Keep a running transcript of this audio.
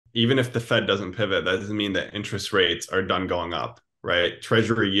even if the Fed doesn't pivot, that doesn't mean that interest rates are done going up, right?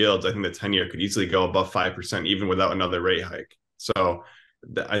 Treasury yields, I think the 10-year could easily go above 5% even without another rate hike. So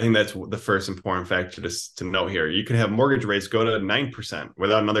I think that's the first important factor to note here. You can have mortgage rates go to 9%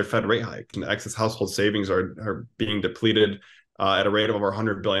 without another Fed rate hike. And excess household savings are being depleted at a rate of over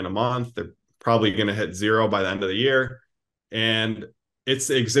 100 billion a month. They're probably going to hit zero by the end of the year. And it's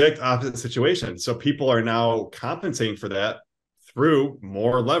the exact opposite situation. So people are now compensating for that through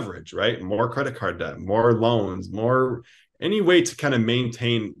more leverage, right? More credit card debt, more loans, more any way to kind of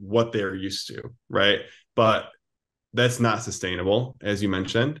maintain what they're used to, right? But that's not sustainable, as you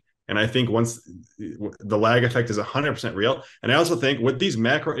mentioned. And I think once the lag effect is 100% real. And I also think with these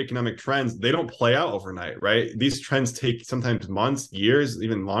macroeconomic trends, they don't play out overnight, right? These trends take sometimes months, years,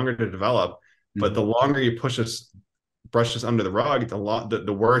 even longer to develop. But the longer you brush this under the rug,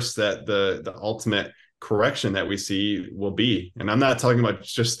 the worse that the ultimate correction that we see will be. And I'm not talking about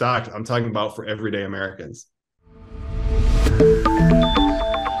just stocks. I'm talking about for everyday Americans.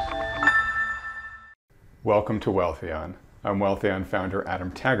 Welcome to Wealthion. I'm Wealthion founder Adam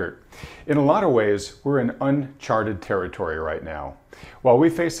Taggart. In a lot of ways, we're in uncharted territory right now. While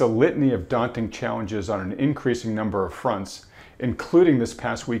we face a litany of daunting challenges on an increasing number of fronts, including this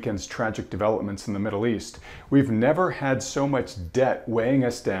past weekend's tragic developments in the Middle East, we've never had so much debt weighing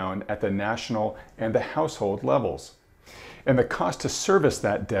us down at the national and the household levels. And the cost to service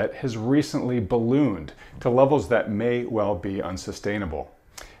that debt has recently ballooned to levels that may well be unsustainable.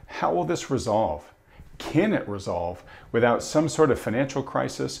 How will this resolve? Can it resolve without some sort of financial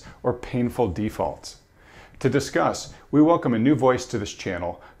crisis or painful defaults? To discuss, we welcome a new voice to this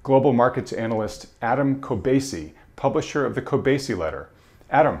channel, global markets analyst Adam Kobiessi, publisher of the Kobiessi Letter.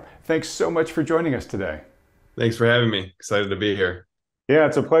 Adam, thanks so much for joining us today. Thanks for having me. Excited to be here. Yeah,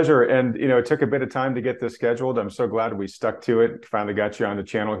 it's a pleasure. And, it took a bit of time to get this scheduled. I'm so glad we stuck to it. Finally got you on the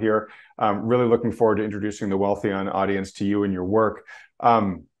channel here. Really looking forward to introducing the Wealthion audience to you and your work.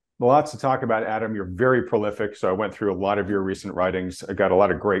 Lots to talk about, Adam. You're very prolific, so I went through a lot of your recent writings. I got a lot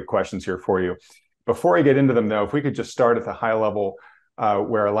of great questions here for you. Before I get into them, though, if we could just start at the high level,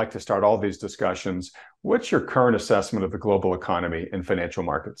 where I like to start all these discussions. What's your current assessment of the global economy and financial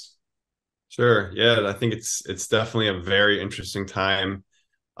markets? Sure. Yeah, I think it's definitely a very interesting time.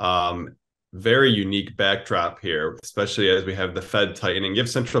 Very unique backdrop here, especially as we have the Fed tightening. You have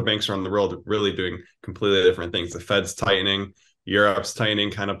central banks around the world really doing completely different things. The Fed's tightening, Europe's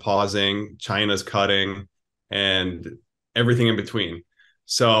tightening, kind of pausing, China's cutting, and everything in between.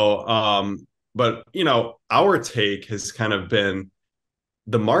 So, but our take has kind of been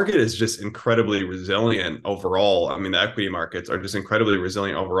the market is just incredibly resilient overall. I mean, the equity markets are just incredibly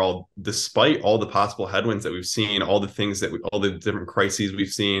resilient overall, despite all the possible headwinds that we've seen, all the different crises we've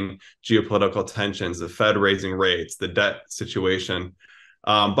seen, geopolitical tensions, the Fed raising rates, the debt situation.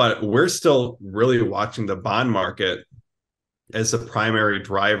 But we're still really watching the bond market as the primary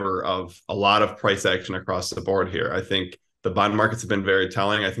driver of a lot of price action across the board here. I think the bond markets have been very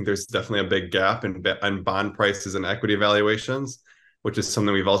telling. I think there's definitely a big gap in bond prices and equity valuations, which is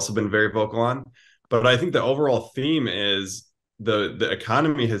something we've also been very vocal on. But I think the overall theme is the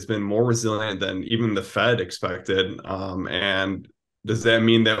economy has been more resilient than even the Fed expected. And does that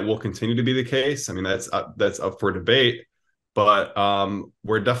mean that will continue to be the case? I mean, that's up for debate. But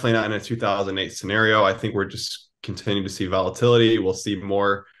we're definitely not in a 2008 scenario. I think we're just continuing to see volatility. We'll see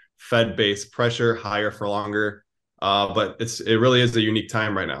more Fed-based pressure, higher for longer. But it really is a unique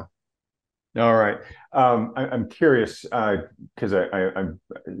time right now. All right. I'm curious because I'm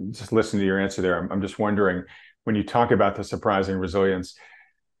just listening to your answer there. I'm just wondering, when you talk about the surprising resilience,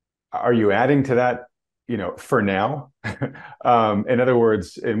 are you adding to that, for now? In other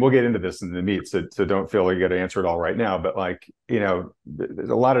words, and we'll get into this in the meat, so don't feel like you got to answer it all right now. But there's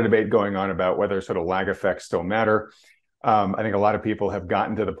a lot of debate going on about whether sort of lag effects still matter. I think a lot of people have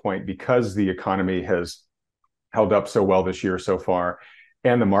gotten to the point, because the economy has held up so well this year so far,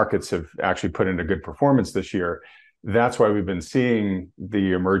 and the markets have actually put in a good performance this year. That's why we've been seeing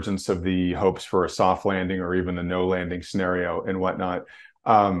the emergence of the hopes for a soft landing or even the no landing scenario and whatnot.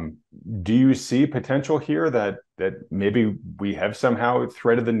 Do you see potential here that maybe we have somehow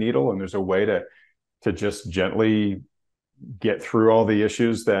threaded the needle and there's a way to just gently get through all the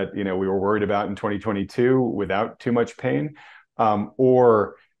issues that we were worried about in 2022 without too much pain?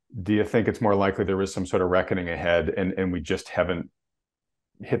 Or do you think it's more likely there is some sort of reckoning ahead and we just haven't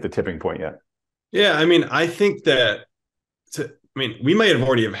hit the tipping point yet? Yeah, I mean, I think that we might have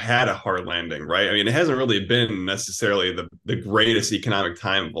already have had a hard landing, right? I mean, it hasn't really been necessarily the greatest economic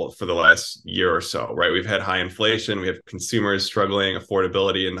time for the last year or so, right? We've had high inflation, we have consumers struggling,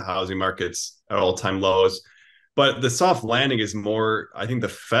 affordability in the housing markets at all-time lows. But the soft landing is more, I think the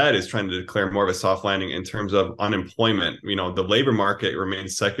Fed is trying to declare more of a soft landing in terms of unemployment. The labor market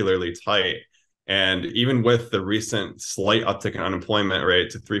remains secularly tight. And even with the recent slight uptick in unemployment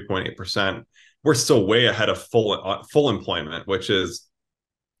rate to 3.8%, we're still way ahead of full employment, which is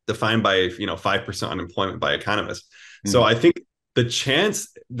defined by 5% unemployment by economists. So Mhm. I think the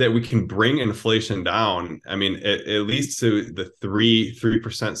chance that we can bring inflation down, I mean, at least to the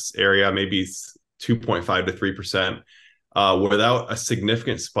 3% area, maybe 2.5 to 3%, without a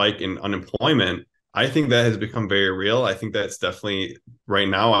significant spike in unemployment, I think that has become very real. I think that's definitely right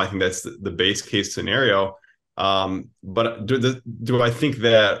now. I think that's the base case scenario. But do I think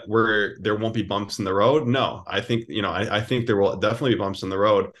that there won't be bumps in the road? No, I think I think there will definitely be bumps in the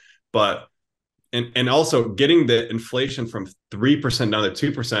road, but and also getting the inflation from 3% down to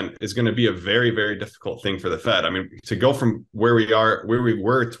 2% is going to be a very, very difficult thing for the Fed. I mean, to go from where we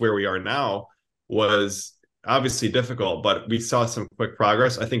were to where we are now was obviously difficult, but we saw some quick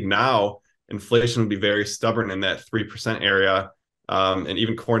progress. I think now inflation will be very stubborn in that 3% area, and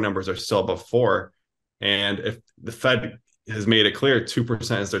even core numbers are still above 4. And if the Fed has made it clear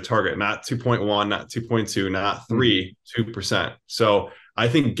 2% is their target, not 2.1, not 2.2, not Mhm. 3, 2%. So I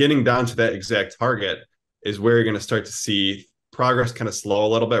think getting down to that exact target is where you're going to start to see progress kind of slow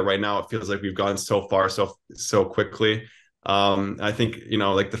a little bit. Right now, it feels like we've gone so far so quickly. I think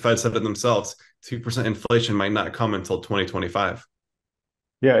like the Fed said it themselves, 2% inflation might not come until 2025.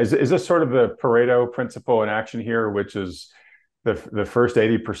 Yeah, is this sort of the Pareto principle in action here, which is the first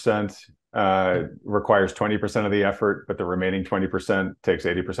 80% requires 20% of the effort, but the remaining 20% takes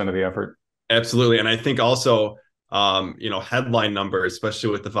 80% of the effort? Absolutely. And I think also, headline numbers, especially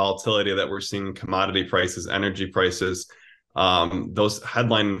with the volatility that we're seeing in commodity prices, energy prices, those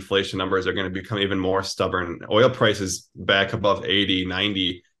headline inflation numbers are going to become even more stubborn. Oil prices back above 80,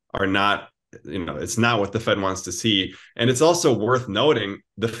 90 are not, it's not what the Fed wants to see. And it's also worth noting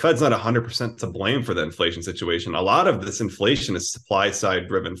the Fed's not 100% to blame for the inflation situation. A lot of this inflation is supply side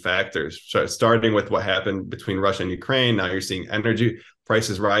driven factors, starting with what happened between Russia and Ukraine. Now you're seeing energy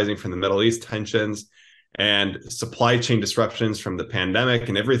prices rising from the Middle East tensions and supply chain disruptions from the pandemic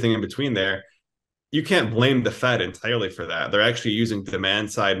and everything in between there. You can't blame the Fed entirely for that. They're actually using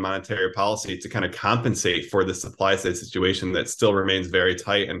demand side monetary policy to kind of compensate for the supply side situation that still remains very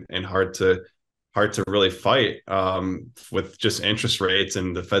tight and hard to really fight, with just interest rates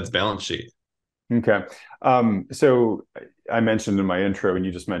and the Fed's balance sheet. Okay. So I mentioned in my intro, and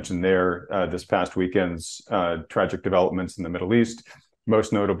you just mentioned there, this past weekend's tragic developments in the Middle East,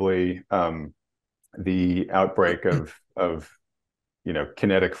 most notably the outbreak of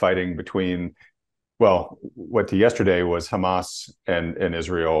kinetic fighting between, well, what to yesterday was Hamas and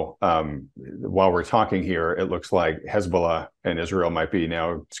Israel. While we're talking here, it looks like Hezbollah and Israel might be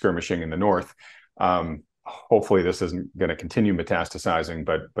now skirmishing in the north. Hopefully, this isn't going to continue metastasizing,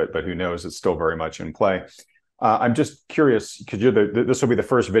 but who knows? It's still very much in play. I'm just curious because this will be the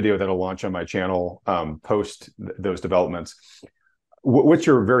first video that'll launch on my channel post those developments. What's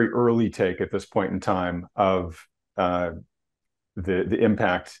your very early take at this point in time of the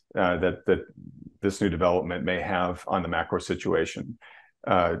impact that this new development may have on the macro situation?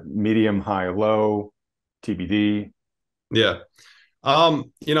 Medium, high, low, TBD. Yeah.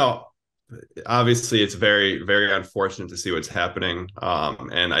 Obviously it's very, very unfortunate to see what's happening.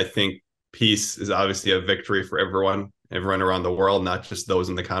 And I think peace is obviously a victory for everyone around the world, not just those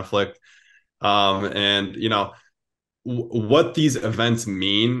in the conflict. And what these events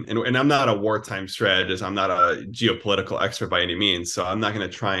mean, and I'm not a wartime strategist, I'm not a geopolitical expert by any means, so I'm not going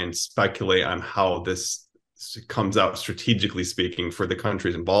to try and speculate on how this comes out strategically speaking for the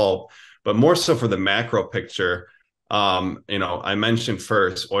countries involved, but more so for the macro picture. I mentioned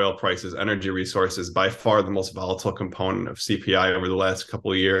first oil prices, energy resources, by far the most volatile component of CPI over the last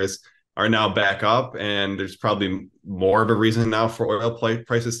couple of years, are now back up, and there's probably more of a reason now for oil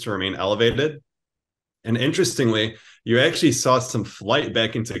prices to remain elevated. And interestingly, you actually saw some flight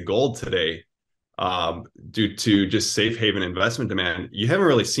back into gold today, due to just safe haven investment demand. You haven't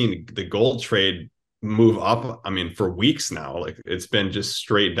really seen the gold trade move up. I mean, for weeks now, like it's been just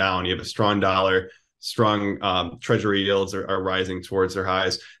straight down. You have a strong dollar, strong treasury yields are rising towards their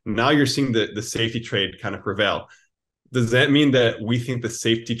highs. Now you're seeing the safety trade kind of prevail. Does that mean that we think the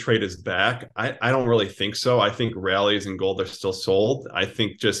safety trade is back? I don't really think so. I think rallies in gold are still sold. I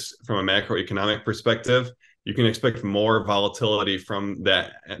think just from a macroeconomic perspective, you can expect more volatility from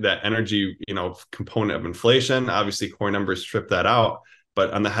that energy, component of inflation. Obviously, core numbers strip that out,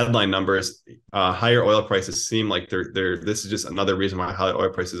 but on the headline numbers, higher oil prices seem like they're. This is just another reason why high oil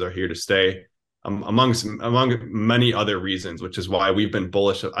prices are here to stay, among many other reasons, which is why we've been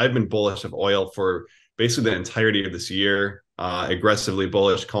bullish. I've been bullish of oil for basically the entirety of this year, aggressively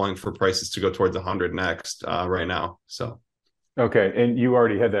bullish, calling for prices to go towards 100 next right now. So Okay, and you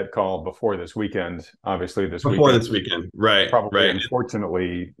already had that call before this weekend. Obviously, this before weekend this weekend, right, probably right,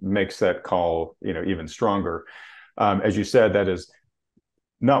 unfortunately makes that call, even stronger. As you said, that is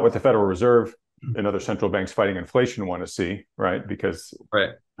not what the Federal Reserve and other central banks fighting inflation want to see, right? Because right.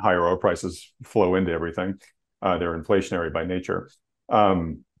 higher oil prices flow into everything. They're inflationary by nature.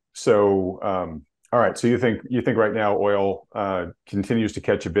 Um, all right. So you think right now oil continues to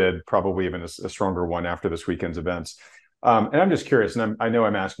catch a bid, probably even a stronger one after this weekend's events. And I'm just curious, and I know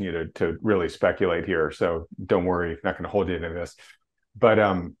I'm asking you to really speculate here, so don't worry, I'm not going to hold you to this. But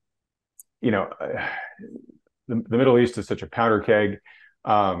you know, the Middle East is such a powder keg.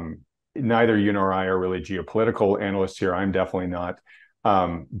 Um, Neither you nor I are really geopolitical analysts here. I'm definitely not.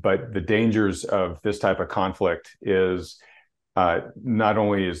 But the dangers of this type of conflict is not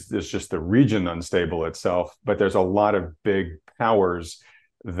only is this just the region unstable itself, but there's a lot of big powers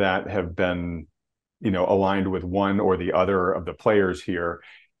that have been, aligned with one or the other of the players here,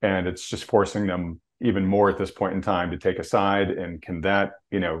 and it's just forcing them even more at this point in time to take a side. And can that,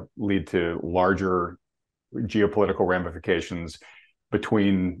 lead to larger geopolitical ramifications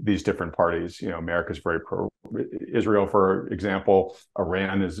between these different parties? America's very pro Israel, for example.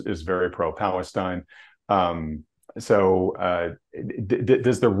 Iran is very pro Palestine. Does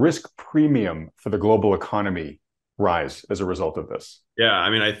the risk premium for the global economy rise as a result of this? Yeah, I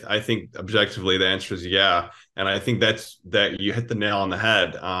mean, I think objectively the answer is yeah, and I think that you hit the nail on the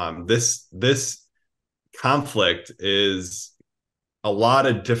head. This conflict is a lot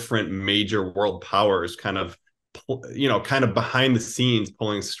of different major world powers kind of behind the scenes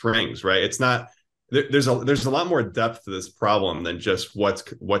pulling strings, right? It's not there's a lot more depth to this problem than just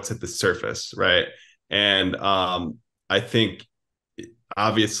what's at the surface, right? And I think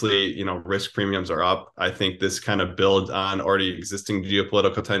obviously, risk premiums are up. I think this kind of builds on already existing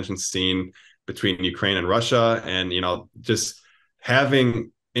geopolitical tensions seen between Ukraine and Russia, and just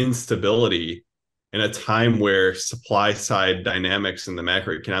having instability in a time where supply side dynamics in the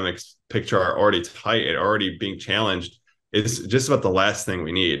macroeconomics picture are already tight and already being challenged is just about the last thing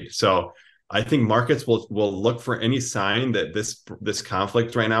we need. So I think markets will look for any sign that this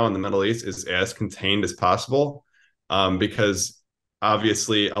conflict right now in the Middle East is as contained as possible, because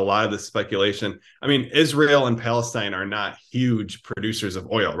obviously a lot of the speculation. I mean, Israel and Palestine are not huge producers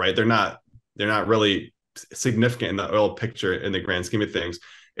of oil, right? They're not really significant in the oil picture in the grand scheme of things.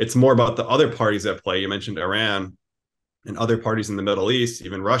 It's more about the other parties at play. You mentioned Iran and other parties in the Middle East,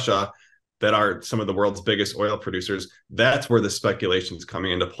 even Russia, that are some of the world's biggest oil producers. That's where the speculation is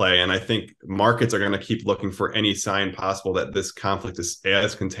coming into play. And I think markets are going to keep looking for any sign possible that this conflict is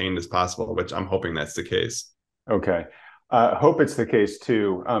as contained as possible, which I'm hoping that's the case. Okay. Hope it's the case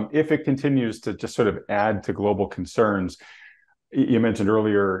too. If it continues to just sort of add to global concerns, you mentioned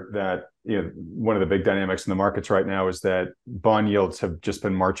earlier that one of the big dynamics in the markets right now is that bond yields have just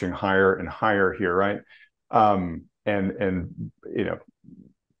been marching higher and higher here, right? And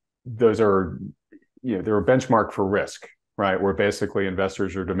those are they're a benchmark for risk, right? Where basically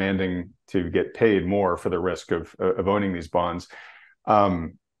investors are demanding to get paid more for the risk of owning these bonds.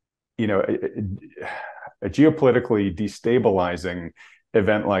 Um, a geopolitically destabilizing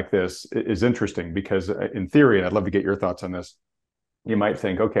event like this is interesting because, in theory, and I'd love to get your thoughts on this, you might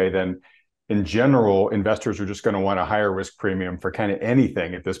think, okay, then in general, investors are just going to want a higher risk premium for kind of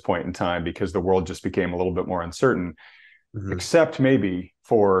anything at this point in time because the world just became a little bit more uncertain, except maybe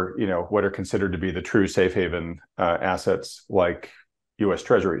for what are considered to be the true safe haven assets like U.S.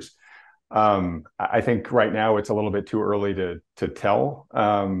 Treasuries. I think right now it's a little bit too early to tell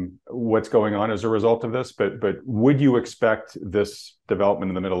what's going on as a result of this. But would you expect this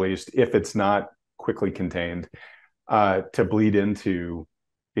development in the Middle East, if it's not quickly contained, to bleed into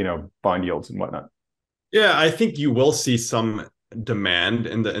bond yields and whatnot? Yeah, I think you will see some demand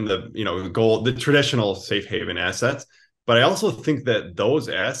in the gold, the traditional safe haven assets. But I also think that those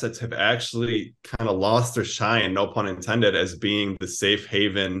assets have actually kind of lost their shine, no pun intended, as being the safe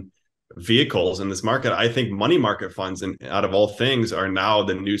haven vehicles in this market. I think money market funds, and out of all things, are now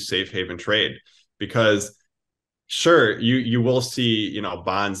the new safe haven trade, because sure, you will see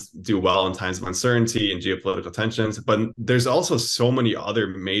bonds do well in times of uncertainty and geopolitical tensions, but there's also so many other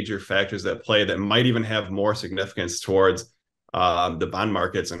major factors that play that might even have more significance towards the bond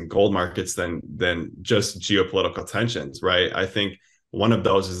markets and gold markets than just geopolitical tensions, right? I think one of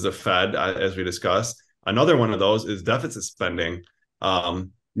those is the Fed, as we discussed. Another one of those is deficit spending,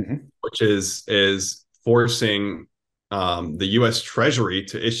 which is forcing the U.S. Treasury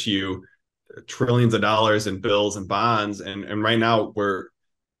to issue trillions of dollars in bills and bonds. And right now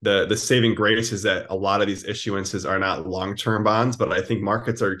the saving grace is that a lot of these issuances are not long-term bonds, but I think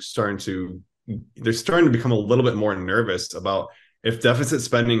markets are starting to become a little bit more nervous about if deficit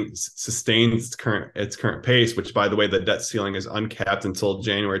spending sustains its current pace, which by the way, the debt ceiling is uncapped until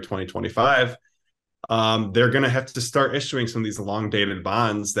January 2025. They're going to have to start issuing some of these long dated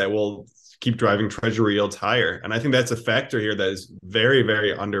bonds that will keep driving treasury yields higher. And I think that's a factor here that is very,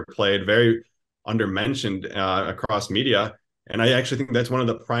 very underplayed, very undermentioned across media. And I actually think that's one of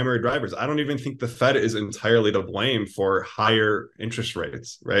the primary drivers. I don't even think the Fed is entirely to blame for higher interest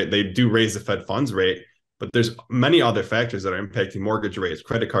rates, right? They do raise the Fed funds rate, but there's many other factors that are impacting mortgage rates,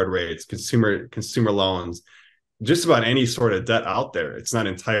 credit card rates, consumer loans, just about any sort of debt out there. It's not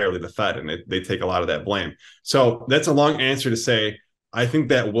entirely the Fed, and they take a lot of that blame. So that's a long answer to say, I think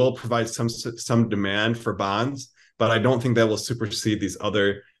that will provide some demand for bonds, but I don't think that will supersede these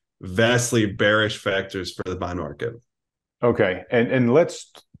other vastly bearish factors for the bond market. Okay, and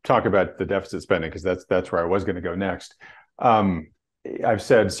let's talk about the deficit spending, because that's where I was going to go next. I've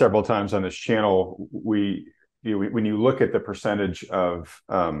said several times on this channel, when you look at the percentage of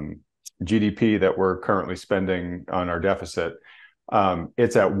GDP that we're currently spending on our deficit,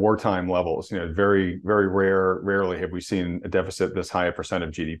 it's at wartime levels. Very, very rarely have we seen a deficit this high a percent of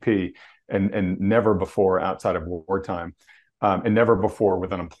GDP, and never before outside of wartime, and never before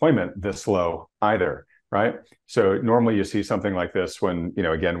with unemployment this low either. Right. So normally you see something like this when,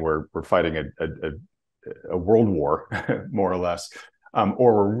 again, we're fighting a world war, more or less,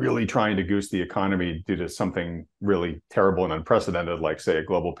 or we're really trying to goose the economy due to something really terrible and unprecedented, like, say, a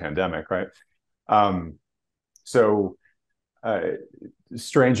global pandemic. Right. So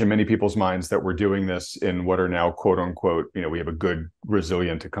strange in many people's minds that we're doing this in what are now, quote unquote, we have a good,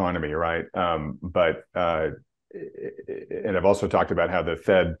 resilient economy. Right. And I've also talked about how the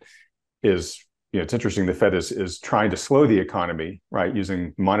Fed is, it's interesting. The Fed is trying to slow the economy, right,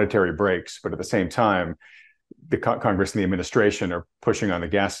 using monetary brakes, but at the same time, the Congress and the administration are pushing on the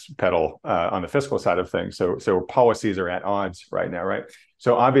gas pedal on the fiscal side of things. So policies are at odds right now, right?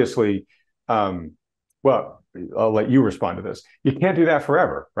 So obviously, well, I'll let you respond to this. You can't do that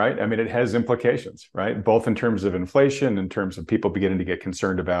forever, right? I mean, it has implications, right? Both in terms of inflation, in terms of people beginning to get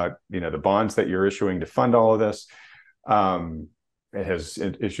concerned about, the bonds that you're issuing to fund all of this. It has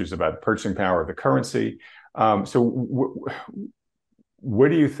issues about purchasing power of the currency. What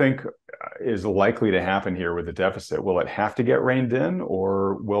do you think is likely to happen here with the deficit? Will it have to get reined in,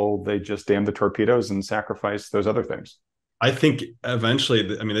 or will they just damn the torpedoes and sacrifice those other things? I think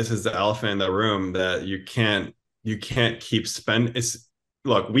eventually, I mean, this is the elephant in the room that you can't keep spending.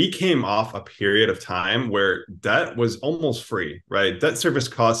 Look, we came off a period of time where debt was almost free, right? Debt service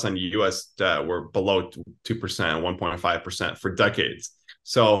costs on US debt were below 2%, 1.5% for decades.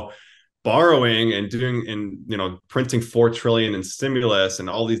 So borrowing and printing 4 trillion in stimulus and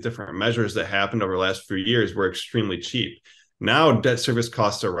all these different measures that happened over the last few years were extremely cheap. Now debt service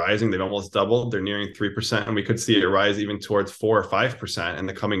costs are rising. They've almost doubled. They're nearing 3%, and we could see it rise even towards 4 or 5% in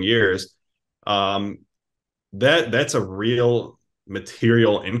the coming years. That's a real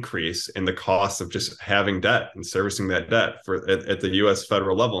material increase in the cost of just having debt and servicing that debt at the U.S.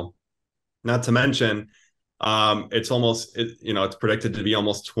 federal level. Not to mention, it's predicted to be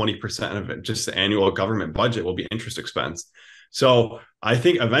almost 20% of it. Just the annual government budget will be interest expense. So I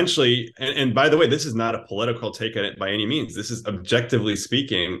think eventually, and by the way, this is not a political take on it by any means. This is objectively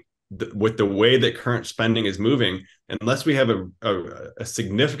speaking, with the way that current spending is moving, unless we have a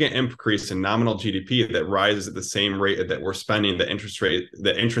significant increase in nominal GDP that rises at the same rate that we're spending, the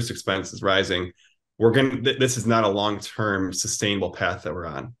interest expense is rising. This is not a long-term sustainable path that we're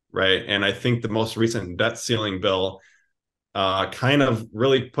on, right? And I think the most recent debt ceiling bill kind of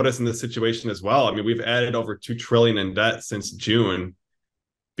really put us in this situation as well. I mean, we've added over 2 trillion in debt since June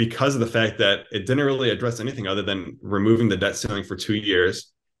because of the fact that it didn't really address anything other than removing the debt ceiling for 2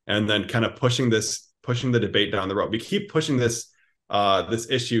 years and then kind of pushing the debate down the road. We keep pushing this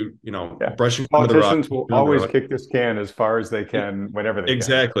issue, brushing under the rug. Politicians will always kick this can as far as they can, whenever they can.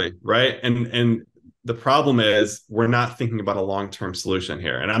 Exactly, right? And the problem is we're not thinking about a long-term solution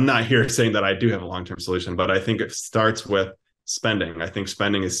here. And I'm not here saying that I do have a long-term solution, but I think it starts with spending. I think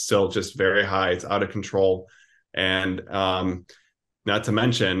spending is still just very high. It's out of control. And not to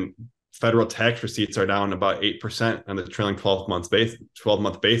mention, federal tax receipts are down about 8% on the trailing 12-month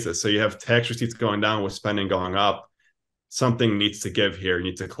basis. So you have tax receipts going down with spending going up. Something needs to give here. You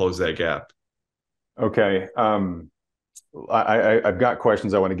need to close that gap. Okay. I've got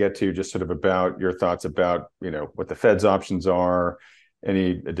questions I want to get to, just sort of about your thoughts about, what the Fed's options are,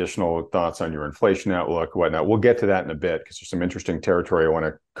 any additional thoughts on your inflation outlook, whatnot. We'll get to that in a bit because there's some interesting territory I want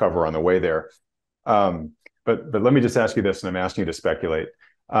to cover on the way there. But let me just ask you this, and I'm asking you to speculate.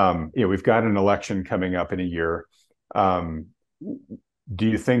 We've got an election coming up in a year. Um, do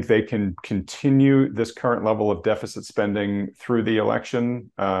you think they can continue this current level of deficit spending through the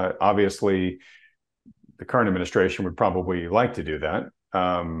election? Obviously, the current administration would probably like to do that.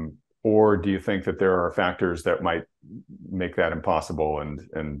 Or do you think that there are factors that might make that impossible?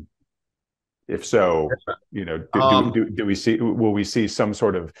 And if so, do we see, will we see some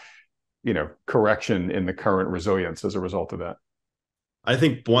sort of, correction in the current resilience as a result of that? I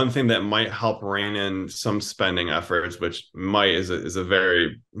think one thing that might help rein in some spending efforts, which might is a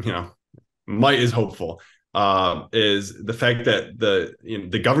very, might is hopeful, is the fact that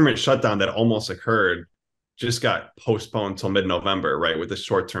the government shutdown that almost occurred just got postponed till mid-November, right, with the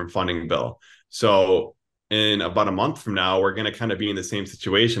short-term funding bill. So in about a month from now, we're going to kind of be in the same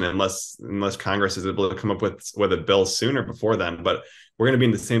situation unless Congress is able to come up with a bill sooner before then. But we're going to be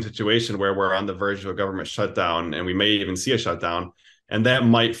in the same situation where we're on the verge of a government shutdown, and we may even see a shutdown, and that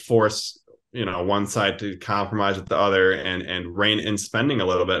might force one side to compromise with the other and rein in spending a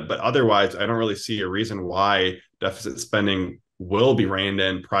little bit. But otherwise, I don't really see a reason why deficit spending will be reined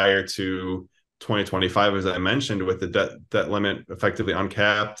in prior to 2025, as I mentioned, with the debt limit effectively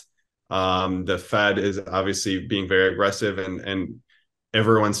uncapped. The Fed is obviously being very aggressive, and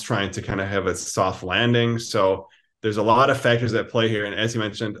everyone's trying to kind of have a soft landing. So there's a lot of factors at play here. And as you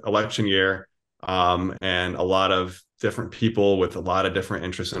mentioned, election year, and a lot of different people with a lot of different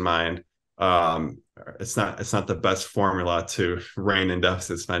interests in mind. It's not the best formula to rein in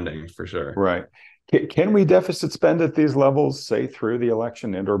deficit spending for sure. Right. Can we deficit spend at these levels, say through the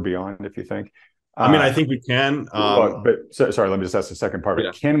election and or beyond, if you think? I mean, I think we can. Sorry, let me just ask the second part.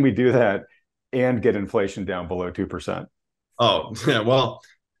 Yeah. Can we do and get inflation down below 2%? Oh, yeah. Well,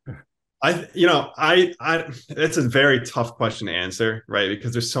 it's a very tough question to answer, right?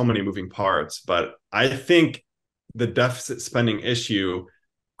 Because there's so many moving parts. But I think the deficit spending issue,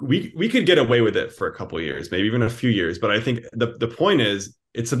 we could get away with it for a couple of years, maybe even a few years. But I think the point is,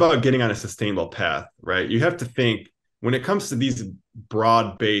 it's about getting on a sustainable path, right? You have to think when it comes to these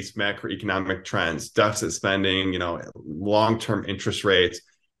broad-based macroeconomic trends, deficit spending, long-term interest rates,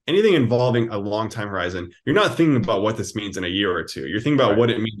 anything involving a long time horizon, you're not thinking about what this means in a year or two. You're thinking about what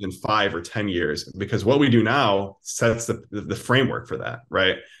it means in 5 or 10 years, because what we do now sets the framework for that,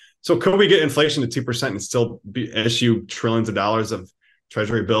 right? So could we get inflation to 2% and still issue trillions of dollars of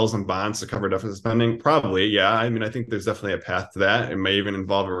treasury bills and bonds to cover deficit spending? Probably, yeah. I mean, I think there's definitely a path to that. It may even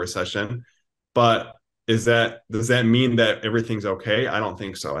involve a recession. But does that mean that everything's okay? I don't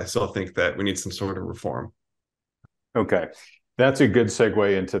think so. I still think that we need some sort of reform. Okay. That's a good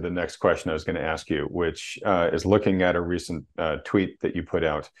segue into the next question I was going to ask you, which is looking at a recent tweet that you put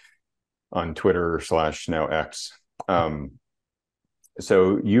out on Twitter / now X.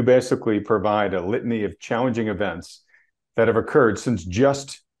 So you basically provide a litany of challenging events that have occurred since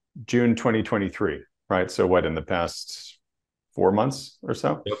just June 2023, right? So what, in the past 4 months or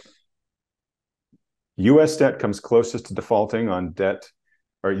so? Yep. U.S. debt comes closest to defaulting on debt,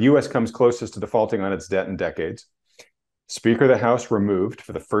 or U.S. comes closest to defaulting on its debt in decades. Speaker of the House removed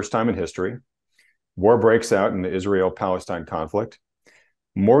for the first time in history. War breaks out in the Israel-Palestine conflict.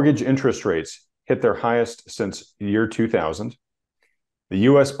 Mortgage interest rates hit their highest since year 2000. The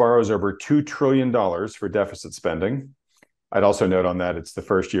U.S. borrows over $2 trillion for deficit spending. I'd also note on that it's the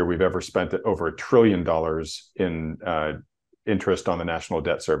first year we've ever spent over $1 trillion in interest on the National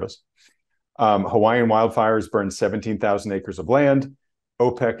Debt Service. Hawaiian wildfires burned 17,000 acres of land.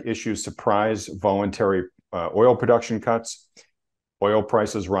 OPEC issues surprise voluntary oil production cuts. Oil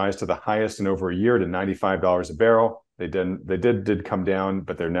prices rise to the highest in over a year to $95 a barrel. They did come down,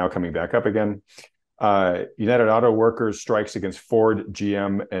 but they're now coming back up again. United Auto Workers strikes against Ford,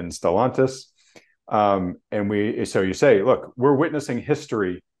 GM, and Stellantis. So you say, look, we're witnessing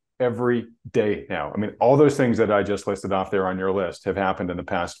history every day now. I mean, all those things that I just listed off there on your list have happened in the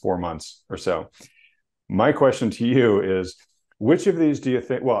past 4 months or so. My question to you is, which of these do you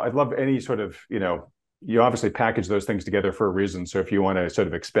think, well, I'd love any sort of, you obviously package those things together for a reason. So if you want to sort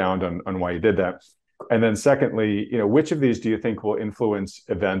of expound on why you did that. And then secondly, which of these do you think will influence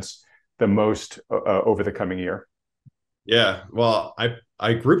events the most over the coming year? Yeah, well,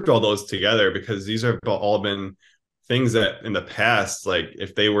 I grouped all those together because these have all been things that in the past, like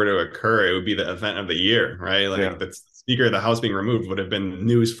if they were to occur, it would be the event of the year, right? Like the Speaker of the House being removed would have been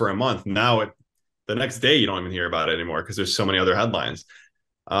news for a month. Now, the next day, you don't even hear about it anymore because there's so many other headlines.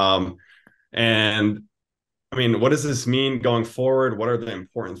 And I mean, what does this mean going forward? What are the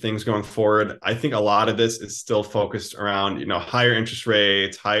important things going forward? I think a lot of this is still focused around, higher interest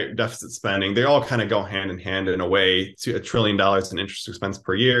rates, higher deficit spending. They all kind of go hand in hand in a way to $1 trillion in interest expense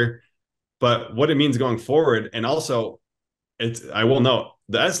per year. But what it means going forward, and also I will note,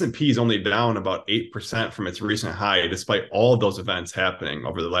 the S&P is only down about 8% from its recent high, despite all of those events happening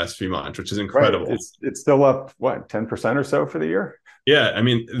over the last few months, which is Right. incredible. It's still up, what, 10% or so for the year? Yeah, I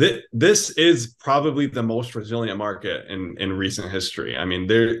mean, this is probably the most resilient market in recent history. I mean,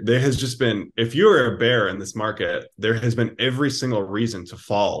 there has just been, if you're a bear in this market, there has been every single reason to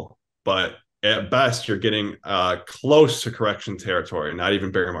fall, but at best, you're getting close to correction territory, not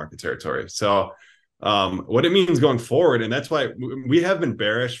even bear market territory. So, what it means going forward, and that's why we have been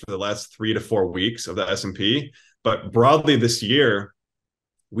bearish for the last 3 to 4 weeks of the S&P, but broadly this year,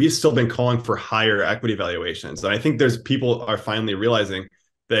 we've still been calling for higher equity valuations. And I think there's people are finally realizing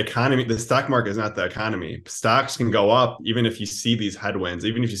the economy, the stock market is not the economy. Stocks can go up even if you see these headwinds,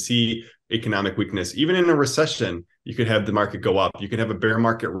 even if you see economic weakness, even in a recession, you could have the market go up. You can have a bear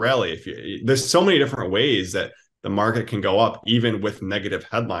market rally. There's so many different ways that the market can go up, even with negative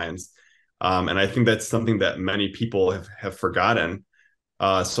headlines. And I think that's something that many people have forgotten.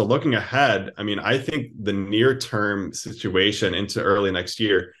 So looking ahead, I mean, I think the near term situation into early next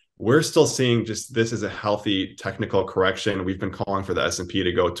year, we're still seeing just this is a healthy technical correction. We've been calling for the S&P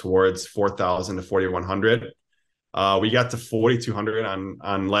to go towards 4,000 to 4,100. We got to 4,200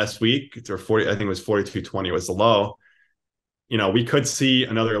 on last week, or 40. I think it was 4,220 was the low. You know, we could see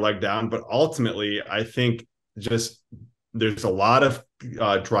another leg down, but ultimately, I think just there's a lot of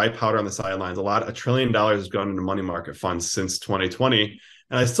dry powder on the sidelines. $1 trillion has gone into money market funds since 2020.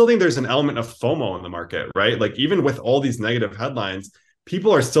 And I still think there's an element of FOMO in the market, right? Like even with all these negative headlines,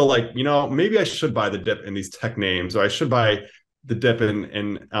 people are still like, you know, maybe I should buy the dip in these tech names, or I should buy the dip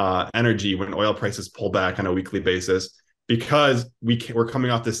in energy when oil prices pull back on a weekly basis, because we're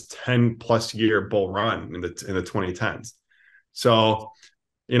coming off this 10 plus year bull run in the 2010s. So,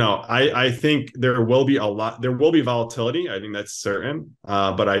 you know, I think there will be volatility. I think that's certain.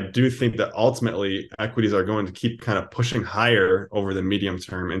 But I do think that ultimately equities are going to keep kind of pushing higher over the medium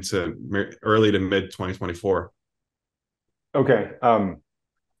term into early to mid 2024. Okay.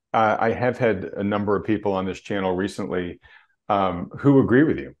 I have had a number of people on this channel recently who agree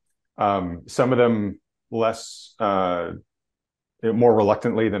with you. Some of them less, more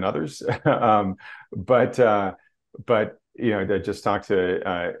reluctantly than others. But you know, I just talked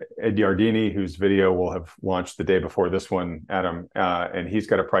to Ed Yardini, whose video will have launched the day before this one, Adam, and he's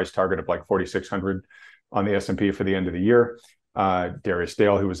got a price target of like 4,600 on the S&P for the end of the year. Darius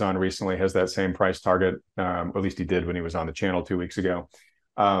Dale, who was on recently, has that same price target, or at least he did when he was on the channel 2 weeks ago.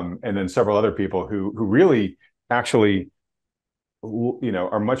 And then several other people who really actually, you know,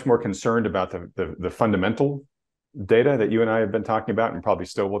 are much more concerned about the fundamental data that you and I have been talking about, and probably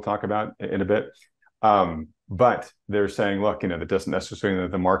still will talk about in a bit. But they're saying, look, you know, that doesn't necessarily mean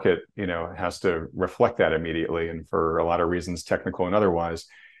that the market, you know, has to reflect that immediately. And for a lot of reasons, technical and otherwise,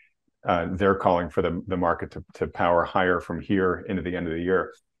 they're calling for the market to power higher from here into the end of the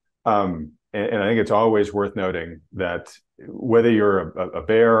year. And I think it's always worth noting that whether you're a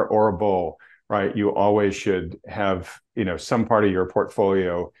bear or a bull, right, you always should have, you know, some part of your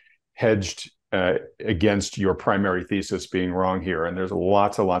portfolio hedged against your primary thesis being wrong here. And there's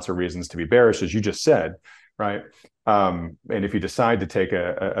lots and lots of reasons to be bearish, as you just said, right? And if you decide to take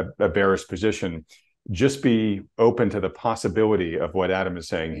a bearish position, just be open to the possibility of what Adam is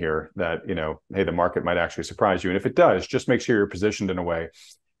saying here, that, you know, hey, the market might actually surprise you. And if it does, just make sure you're positioned in a way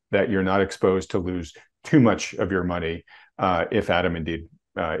that you're not exposed to lose too much of your money if Adam indeed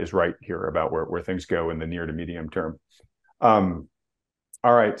is right here about where things go in the near to medium term. All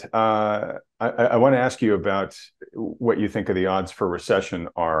right. I want to ask you about what you think of the odds for recession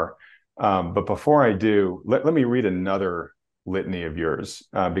are. But before I do, let me read another litany of yours,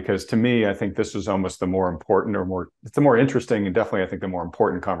 because to me, I think this is almost the more important, it's the more interesting, and definitely I think the more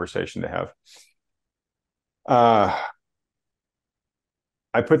important conversation to have.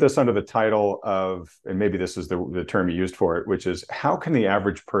 I put this under the title of, and maybe this is the term you used for it, which is, how can the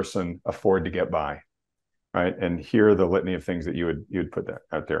average person afford to get by? Right. And here are the litany of things that you would put that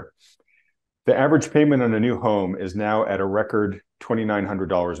out there. The average payment on a new home is now at a record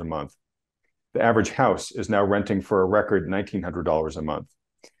 $2,900 a month. The average house is now renting for a record $1,900 a month.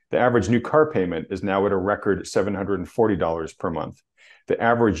 The average new car payment is now at a record $740 per month. The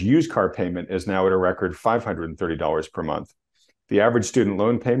average used car payment is now at a record $530 per month. The average student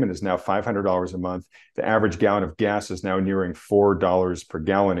loan payment is now $500 a month. The average gallon of gas is now nearing $4 per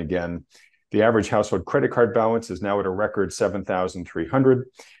gallon again. The average household credit card balance is now at a record $7,300.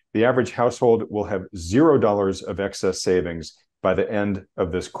 The average household will have $0 of excess savings by the end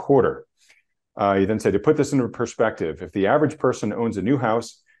of this quarter. You then say, to put this into perspective, if the average person owns a new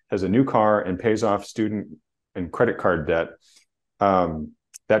house, has a new car, and pays off student and credit card debt,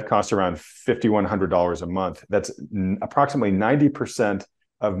 that costs around $5,100 a month. That's approximately 90%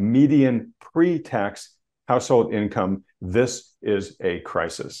 of median pre-tax household income. This is a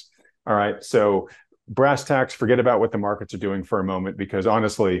crisis. All right. So brass tacks, forget about what the markets are doing for a moment, because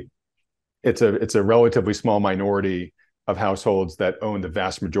honestly, it's a relatively small minority of households that own the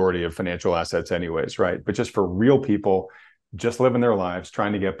vast majority of financial assets anyways, right? But just for real people, just living their lives,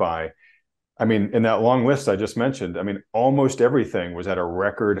 trying to get by. I mean, in that long list I just mentioned, I mean, almost everything was at a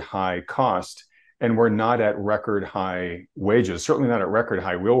record high cost, and we're not at record high wages, certainly not at record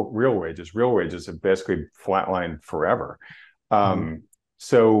high real wages. Real wages have basically flatlined forever.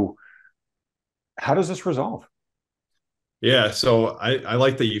 So how does this resolve? Yeah, so I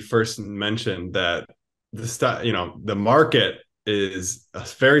like that you first mentioned that the market is a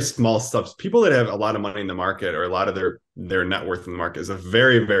very small subset. People that have a lot of money in the market, or a lot of their net worth in the market, is a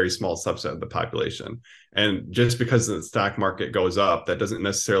very, very small subset of the population. And just because the stock market goes up, that doesn't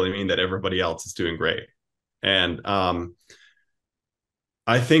necessarily mean that everybody else is doing great. And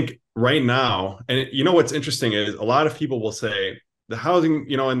I think right now, and what's interesting is a lot of people will say the housing,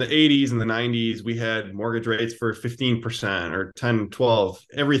 in the 80s and the 90s, we had mortgage rates for 15% or 10, 12,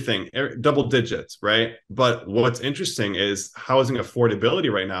 everything, double digits, right? But what's interesting is housing affordability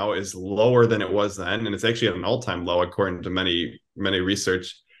right now is lower than it was then. And it's actually at an all-time low, according to many, many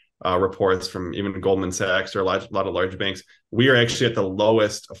research reports from even Goldman Sachs or a lot of large banks. We are actually at the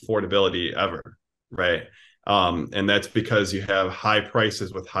lowest affordability ever, right? And that's because you have high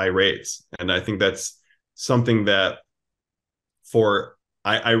prices with high rates. And I think that's something that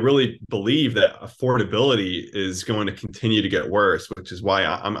I really believe that affordability is going to continue to get worse, which is why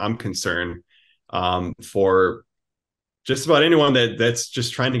I'm concerned for just about anyone that's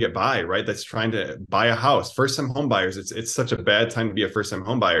just trying to get by, right? That's trying to buy a house. First-time home buyers, it's such a bad time to be a first-time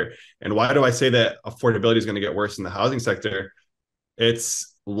home buyer. And why do I say that affordability is going to get worse in the housing sector?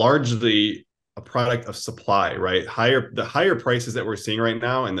 It's largely a product of supply, right? The higher prices that we're seeing right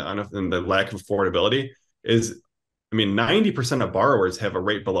now, and the lack of affordability is, 90% of borrowers have a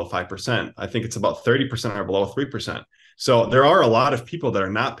rate below 5%. I think it's about 30% are below 3%. So there are a lot of people that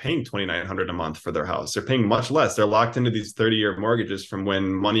are not paying $2,900 a month for their house. They're paying much less. They're locked into these 30-year mortgages from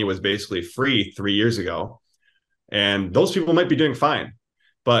when money was basically free 3 years ago. And those people might be doing fine.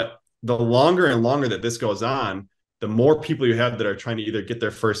 But the longer and longer that this goes on, the more people you have that are trying to either get their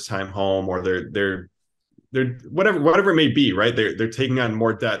first time home, or they're whatever it may be, right? They're taking on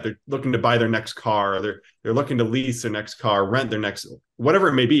more debt. They're looking to buy their next car, or they're looking to lease their next car, rent their next, whatever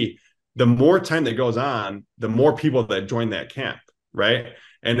it may be. The more time that goes on, the more people that join that camp, right?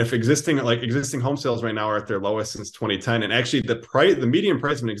 And if existing home sales right now are at their lowest since 2010, and actually the median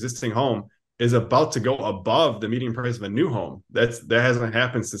price of an existing home is about to go above the median price of a new home. That hasn't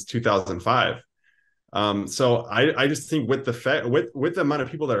happened since 2005. So I just think with the amount of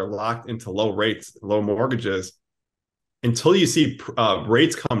people that are locked into low rates, low mortgages, until you see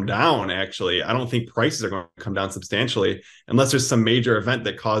rates come down, actually, I don't think prices are going to come down substantially unless there's some major event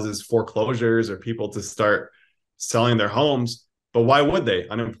that causes foreclosures or people to start selling their homes. But why would they?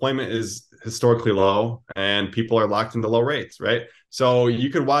 Unemployment is historically low and people are locked into low rates, right? So you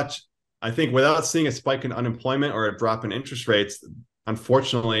could watch, I think, without seeing a spike in unemployment or a drop in interest rates,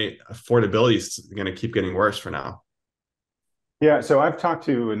 unfortunately, affordability is going to keep getting worse for now. Yeah, so I've talked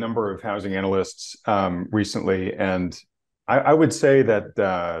to a number of housing analysts recently, and I would say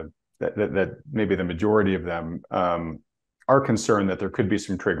that maybe the majority of them are concerned that there could be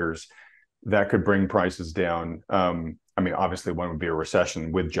some triggers that could bring prices down. Obviously, one would be a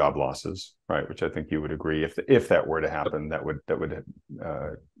recession with job losses, right? Which I think you would agree, if that were to happen, that would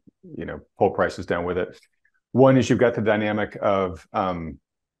pull prices down with it. One is you've got the dynamic of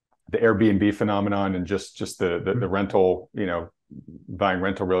the Airbnb phenomenon and just the rental, buying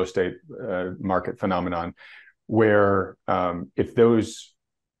rental real estate market phenomenon, where if those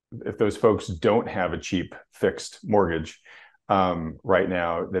folks don't have a cheap fixed mortgage right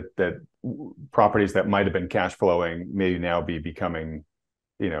now, that properties that might have been cash flowing may now be becoming,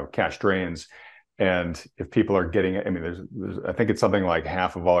 cash drains. And if people are getting, there's I think it's something like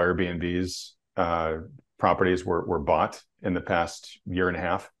half of all Airbnbs properties were bought in the past year and a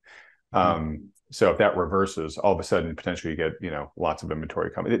half. So if that reverses, all of a sudden, potentially you get, lots of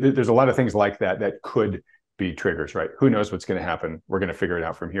inventory coming. There's a lot of things like that could be triggers, right? Who knows what's going to happen? We're going to figure it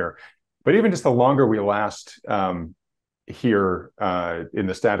out from here. But even just the longer we last here in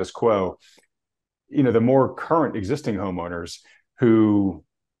the status quo, the more current existing homeowners who,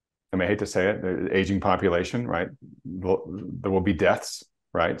 I hate to say it, the aging population, right? There will be deaths,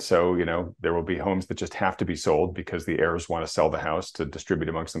 right? So, there will be homes that just have to be sold because the heirs want to sell the house to distribute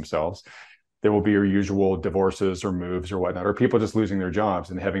amongst themselves. There will be your usual divorces or moves or whatnot, or people just losing their jobs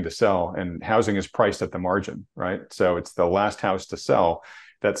and having to sell. And housing is priced at the margin, right? So it's the last house to sell.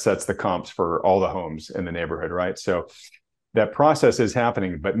 that sets the comps for all the homes in the neighborhood, right? So that process is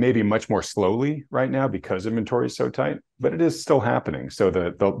happening, but maybe much more slowly right now because inventory is so tight, but it is still happening. So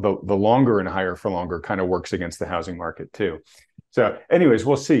the longer and higher for longer kind of works against the housing market too. So anyways,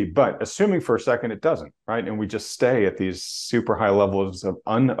 we'll see. But assuming for a second it doesn't, right? And we just stay at these super high levels of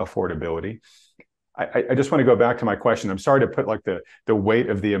unaffordability. I just want to go back to my question. I'm sorry to put like the weight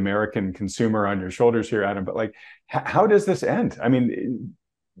of the American consumer on your shoulders here, Adam, but like, how does this end? I mean,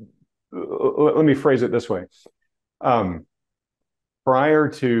 let me phrase it this way. Prior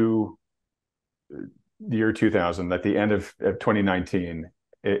to the year 2000, at the end of 2019,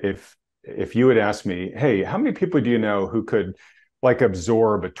 if you had asked me, hey, how many people do you know who could like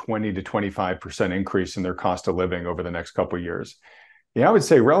absorb a 20 to 25% increase in their cost of living over the next couple of years? Yeah, I would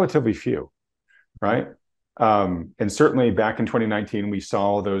say relatively few, right? And certainly back in 2019, we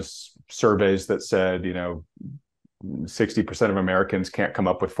saw those surveys that said, 60% of Americans can't come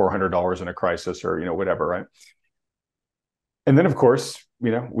up with $400 in a crisis or, whatever, right? And then, of course,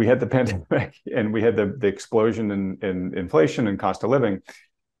 we had the pandemic and we had the explosion in inflation and cost of living.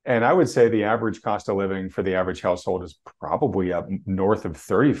 And I would say the average cost of living for the average household is probably up north of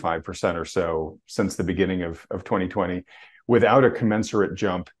 35% or so since the beginning of 2020, without a commensurate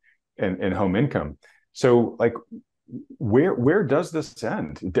jump in home income. So, like, where does this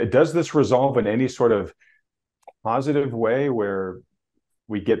end? Does this resolve in any sort of positive way where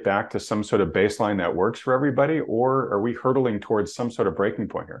we get back to some sort of baseline that works for everybody, or are we hurtling towards some sort of breaking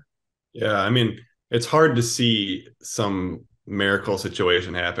point here? Yeah, I mean, it's hard to see some miracle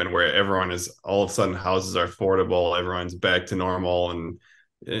situation happen where everyone is all of a sudden houses are affordable, everyone's back to normal. And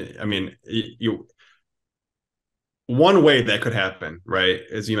I mean, one way that could happen, right,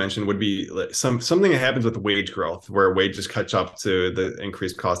 as you mentioned, would be like something that happens with wage growth, where wages catch up to the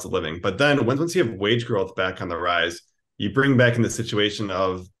increased cost of living. But then once you have wage growth back on the rise, you bring back in the situation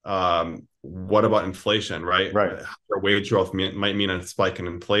of what about inflation, right? Right. Wage growth might mean a spike in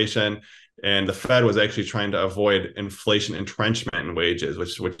inflation. And the Fed was actually trying to avoid inflation entrenchment in wages,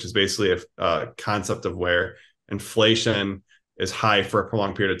 which is basically a concept of where inflation is high for a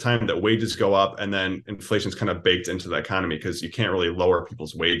prolonged period of time, that wages go up and then inflation is kind of baked into the economy because you can't really lower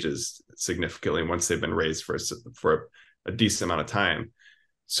people's wages significantly once they've been raised for a decent amount of time.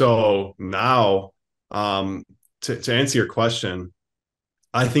 So now, to answer your question,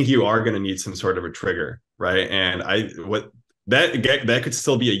 I think you are going to need some sort of a trigger, right? And that could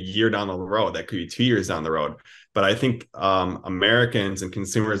still be a year down the road. That could be 2 years down the road. But I think Americans and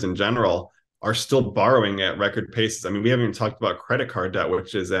consumers in general are still borrowing at record paces. I mean, we haven't even talked about credit card debt,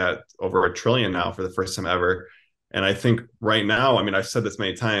 which is at over $1 trillion now for the first time ever. And I think right now, I mean, I've said this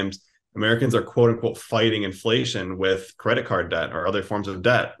many times, Americans are quote unquote fighting inflation with credit card debt or other forms of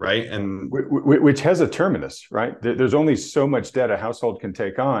debt, right? And which has a terminus, right? There's only so much debt a household can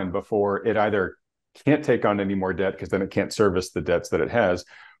take on before it either can't take on any more debt because then it can't service the debts that it has,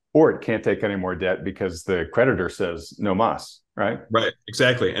 or it can't take any more debt because the creditor says no mas, right? Right,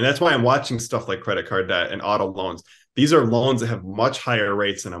 exactly. And that's why I'm watching stuff like credit card debt and auto loans. These are loans that have much higher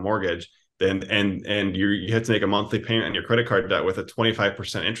rates than a mortgage. And you have to make a monthly payment on your credit card debt with a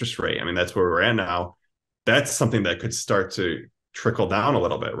 25% interest rate. I mean, that's where we're at now. That's something that could start to trickle down a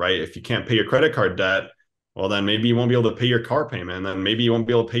little bit, right? If you can't pay your credit card debt, well, then maybe you won't be able to pay your car payment, and then maybe you won't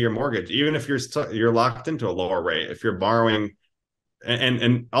be able to pay your mortgage, even if you're locked into a lower rate. If you're borrowing,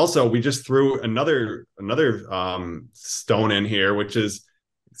 and also we just threw another stone in here, which is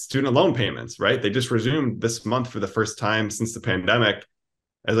student loan payments, right? They just resumed this month for the first time since the pandemic.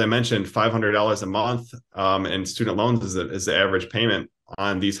 As I mentioned, $500 a month in student loans is the average payment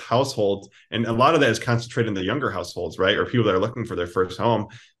on these households. And a lot of that is concentrated in the younger households, right? Or people that are looking for their first home.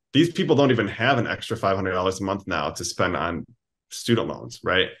 These people don't even have an extra $500 a month now to spend on student loans,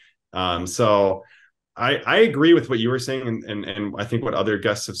 right? So I agree with what you were saying. And I think what other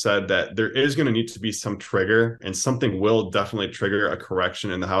guests have said, that there is going to need to be some trigger, and something will definitely trigger a correction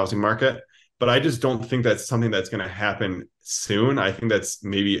in the housing market. But I just don't think that's something that's going to happen soon. I think that's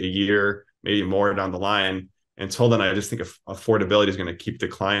maybe a year, maybe more down the line. Until then, I just think affordability is going to keep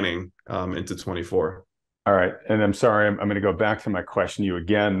declining into 24. All right. And I'm sorry, I'm going to go back to my question to you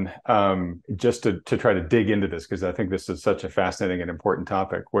again, just to try to dig into this, because I think this is such a fascinating and important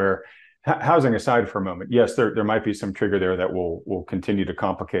topic, where housing aside for a moment, yes, there might be some trigger there that will continue to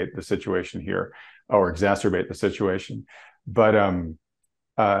complicate the situation here or exacerbate the situation. But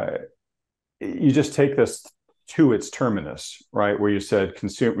you just take this to its terminus, right? Where you said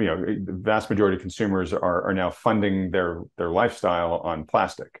the vast majority of consumers are now funding their lifestyle on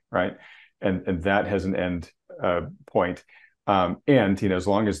plastic, right? And that has an end point. And as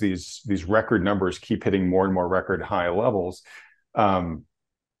long as these record numbers keep hitting more and more record high levels,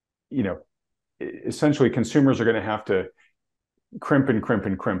 you know, essentially consumers are going to have to crimp and crimp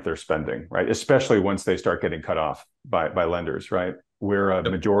and crimp their spending, right? Especially once they start getting cut off by lenders, right? We're a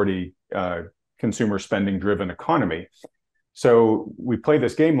Yep. majority consumer spending driven economy. So we play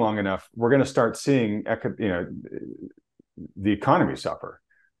this game long enough, we're going to start seeing, the economy suffer,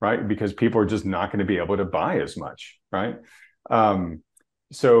 right? Because people are just not going to be able to buy as much, right? Or,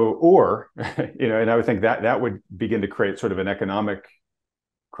 and I would think that that would begin to create sort of an economic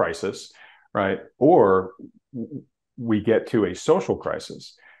crisis, right? Or we get to a social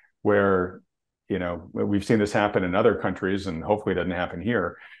crisis where, we've seen this happen in other countries, and hopefully it doesn't happen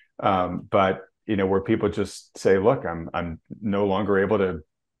here. But where people just say, look, I'm no longer able to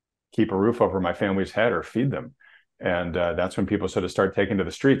keep a roof over my family's head or feed them. And that's when people sort of start taking to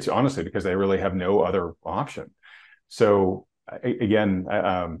the streets, honestly, because they really have no other option. So again,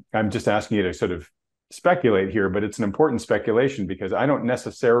 I'm just asking you to sort of speculate here, but it's an important speculation because I don't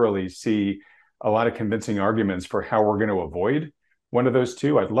necessarily see a lot of convincing arguments for how we're going to avoid one of those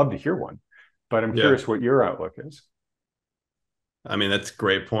two. I'd love to hear one, but I'm Yeah. curious what your outlook is. I mean, that's a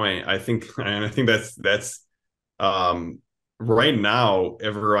great point. I think that's right now,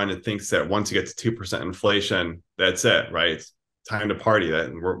 everyone thinks that once you get to 2% inflation, that's it, right? It's time to party.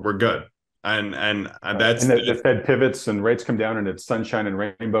 That we're good. And Right. And that's the Fed pivots and rates come down and it's sunshine and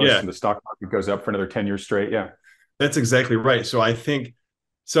rainbows yeah, and the stock market goes up for another 10 years straight. Yeah. that's exactly right. So I think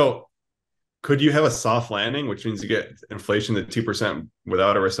so. Could you have a soft landing, which means you get inflation to 2%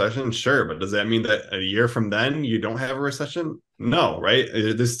 without a recession? Sure, but does that mean that a year from then you don't have a recession? No, right?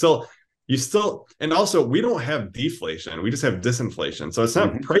 There's still you still, and also we don't have deflation, we just have disinflation. So it's not,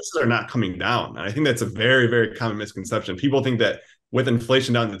 Mm-hmm. prices are not coming down. And I think that's a very, very common misconception. People think that with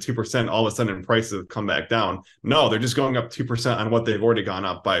inflation down to 2%, all of a sudden prices have come back down. No, they're just going up 2% on what they've already gone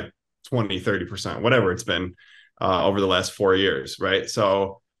up by 20, 30%, whatever it's been over the last 4 years, right?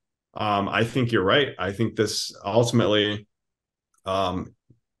 So I think you're right. I think this ultimately, um,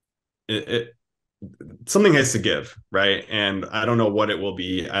 it something has to give, right? And I don't know what it will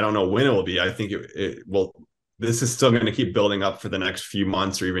be. I don't know when it will be. I think it will. This is still going to keep building up for the next few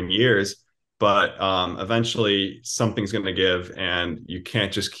months or even years. But eventually, something's going to give, and you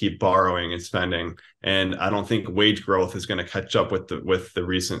can't just keep borrowing and spending. And I don't think wage growth is going to catch up with the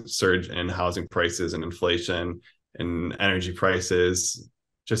recent surge in housing prices and inflation and energy prices,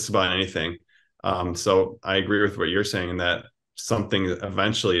 just about anything. So I agree with what you're saying in that something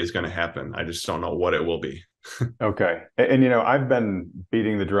eventually is going to happen. I just don't know what it will be. Okay. And, I've been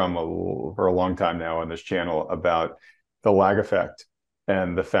beating the drum for a long time now on this channel about the lag effect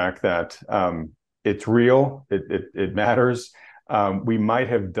and the fact that it's real, it matters. We might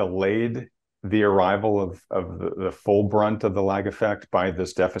have delayed the arrival of the full brunt of the lag effect by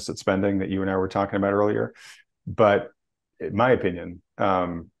this deficit spending that you and I were talking about earlier. But in my opinion,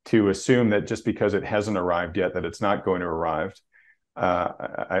 to assume that just because it hasn't arrived yet, that it's not going to arrive,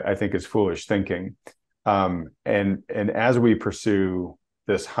 I think is foolish thinking. And as we pursue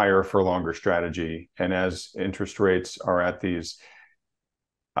this higher for longer strategy, and as interest rates are at these,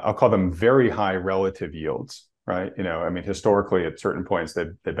 I'll call them very high relative yields, right? I mean, historically at certain points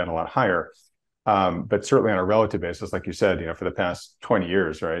they've been a lot higher. But certainly on a relative basis, like you said, for the past 20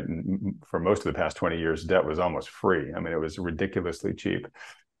 years, right? And for most of the past 20 years, debt was almost free. I mean, it was ridiculously cheap.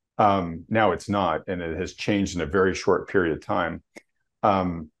 Now it's not, and it has changed in a very short period of time.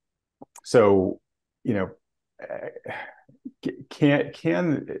 So,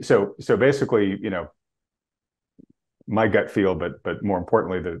 so basically, my gut feel, but more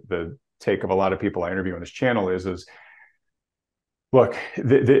importantly, the take of a lot of people I interview on this channel is look,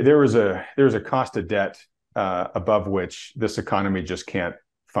 there is a cost of debt above which this economy just can't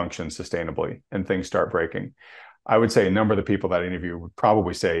function sustainably, and things start breaking. I would say a number of the people that I interview would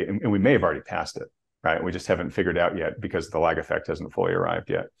probably say, and we may have already passed it, right? We just haven't figured out yet because the lag effect hasn't fully arrived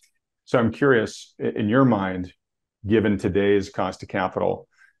yet. So I'm curious, in your mind, given today's cost of capital,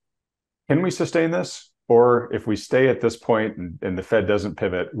 can we sustain this? Or if we stay at this point and the Fed doesn't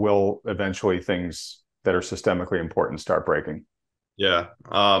pivot, will eventually things that are systemically important start breaking? Yeah.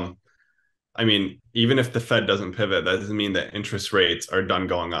 I mean, even if the Fed doesn't pivot, that doesn't mean that interest rates are done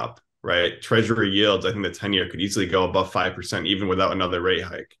going up, right? Treasury yields, I think the 10-year could easily go above 5% even without another rate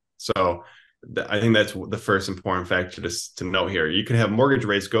hike. So I think that's the first important factor to note here. You can have mortgage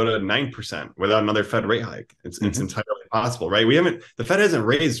rates go to 9% without another Fed rate hike. It's entirely possible, right? The Fed hasn't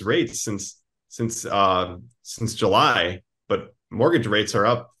raised rates since July, but mortgage rates are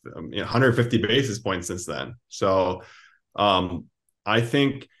up 150 basis points since then. So I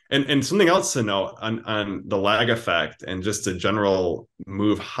think, and something else to note on the lag effect and just a general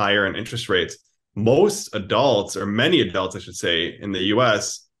move higher in interest rates, most adults, or many adults, I should say, in the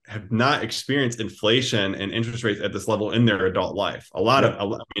US have not experienced inflation and interest rates at this level in their adult life. Yeah.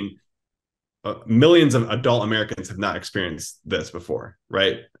 I mean, millions of adult Americans have not experienced this before,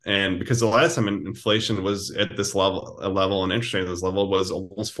 right? And because the last time inflation was at this level, a level, and interest rate at this level was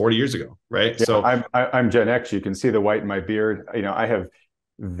almost 40 years ago, right? Yeah, So I'm Gen X. You can see the white in my beard. I have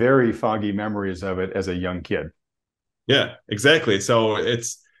very foggy memories of it as a young kid. yeah, exactly. So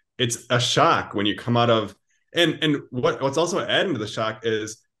it's a shock when you come out of, and what's also adding to the shock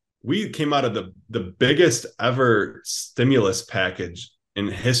is we came out of the biggest ever stimulus package in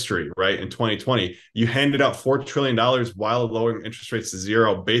history, right? In 2020, you handed out $4 trillion while lowering interest rates to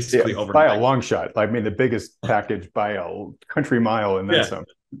zero, Yeah, basically by a overnight. long shot. I mean, the biggest package by a country mile and then Yeah, some.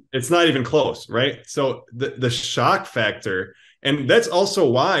 it's not even close, right? So the shock factor, and that's also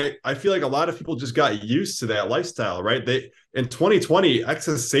why I feel like a lot of people just got used to that lifestyle, right? They in 2020,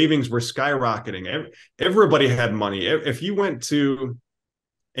 excess savings were skyrocketing. Everybody had money. If you went to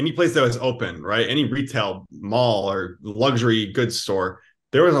any place that was open, right? Any retail mall or luxury goods store,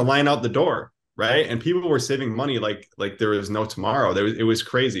 there was a line out the door, right? And people were saving money like there was no tomorrow. It was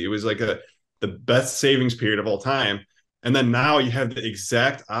crazy. It was like the best savings period of all time. And then now you have the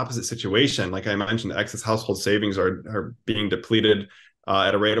exact opposite situation. Like I mentioned, excess household savings are being depleted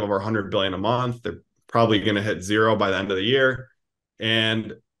at a rate of over 100 billion a month. They're probably going to hit zero by the end of the year.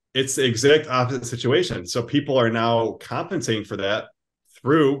 And it's the exact opposite situation. So people are now compensating for that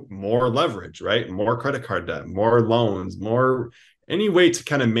through more leverage, right? More credit card debt, more loans, more any way to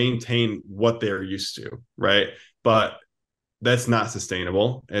kind of maintain what they're used to, right? But that's not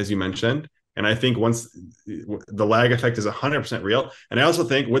sustainable, as you mentioned. And I think once the lag effect is 100% real. And I also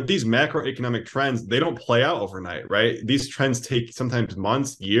think with these macroeconomic trends, they don't play out overnight, right? These trends take sometimes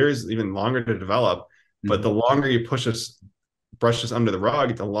months, years, even longer to develop. But the longer you brush us under the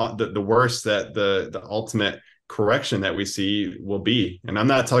rug, the worse that the ultimate correction that we see will be. And I'm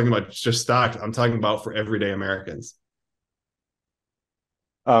not talking about just stocks. I'm talking about for everyday Americans.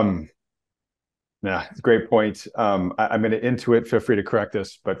 Um, yeah, it's a great point. I'm going to intuit, feel free to correct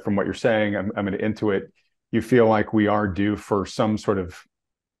this, but from what you're saying, I'm going to intuit, you feel like we are due for some sort of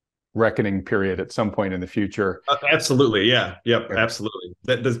reckoning period at some point in the future. Absolutely. Yeah. Yep. Okay. Absolutely.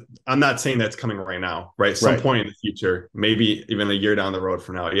 That does. I'm not saying that's coming right now, right? Some Right. point in the future, maybe even a year down the road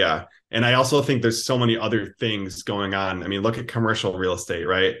from now. Yeah. And I also think there's so many other things going on. I mean, look at commercial real estate,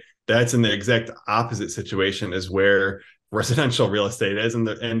 right? That's in the exact opposite situation as where residential real estate is, and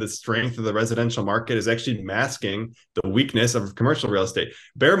the strength of the residential market is actually masking the weakness of commercial real estate.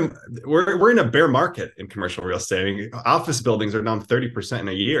 We're in a bear market in commercial real estate. I mean, office buildings are down 30% in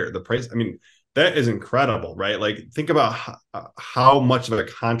a year. The price, I mean, that is incredible, right? Like think about how much of a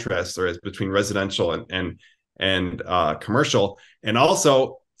contrast there is between residential and commercial, and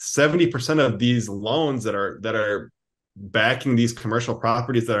also 70% of these loans that are backing these commercial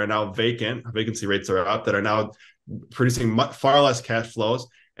properties that are now vacant, vacancy rates are up, that are now producing far less cash flows,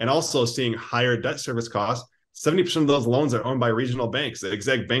 and also seeing higher debt service costs. 70% of those loans are owned by regional banks. The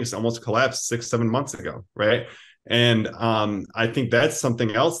exact banks almost collapsed 6-7 months ago, right? And I think that's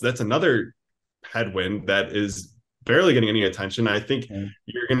something else. That's another headwind that is barely getting any attention. I think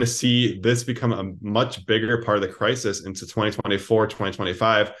you're going to see this become a much bigger part of the crisis into 2024,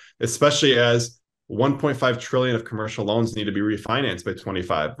 2025, especially as 1.5 trillion of commercial loans need to be refinanced by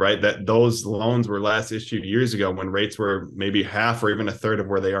 25, right? That those loans were last issued years ago when rates were maybe half or even a third of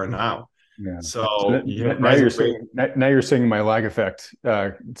where they are now. Yeah. So Now you're singing my lag effect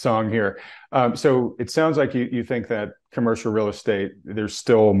song here. So it sounds like you think that commercial real estate, there's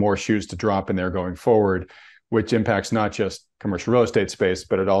still more shoes to drop in there going forward, which impacts not just commercial real estate space,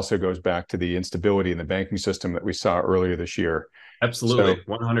 but it also goes back to the instability in the banking system that we saw earlier this year. absolutely,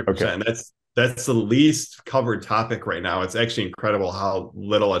 So, okay. 100%. That's the least covered topic right now. It's actually incredible how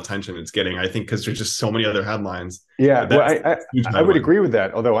little attention it's getting. I think because there's just so many other headlines. Yeah, But well, that's a huge I would headline. agree with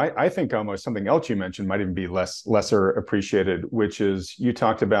that. Although I think almost something else you mentioned might even be lesser appreciated, which is you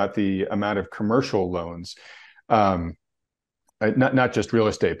talked about the amount of commercial loans, um, not just real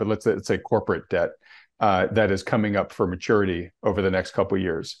estate, but let's say corporate debt that is coming up for maturity over the next couple of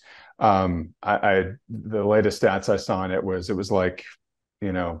years. The latest stats I saw on it was like,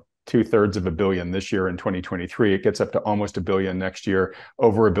 2/3 of a billion this year in 2023. It gets up to almost a billion next year,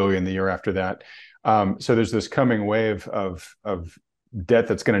 over a billion the year after that. So there's this coming wave of debt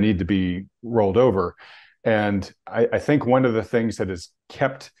that's going to need to be rolled over. And I think one of the things that has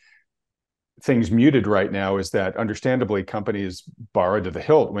kept things muted right now is that understandably companies borrowed to the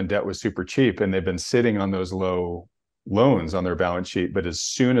hilt when debt was super cheap, and they've been sitting on those low loans on their balance sheet. But as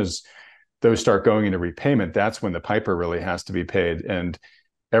soon as those start going into repayment, that's when the piper really has to be paid. And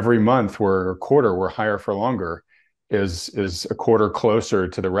every month or quarter, we're higher for longer. is a quarter closer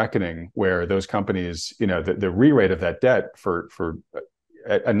to the reckoning where those companies, the re-rate of that debt for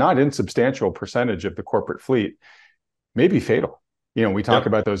a not insubstantial percentage of the corporate fleet may be fatal. We talk Yep.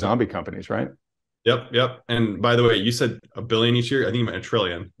 about those zombie companies, right? Yep. Yep. And by the way, you said a billion each year. I think you meant a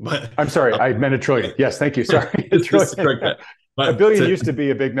trillion, but I'm sorry, uh, I meant a trillion. Yes, thank you. Sorry, a just to trillion. correct that. A But billion used to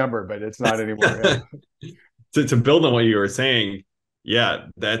be a big number, but it's not anymore. to build on what you were saying, yeah,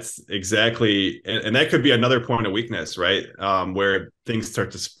 that's exactly, and that could be another point of weakness, right? Where things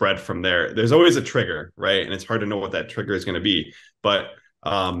start to spread from there. There's always a trigger, right? And it's hard to know what that trigger is going to be. But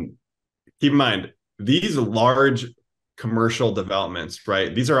um, keep in mind, these large commercial developments,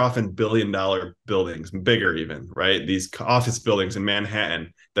 right? These are often billion-dollar buildings, bigger even, right? These office buildings in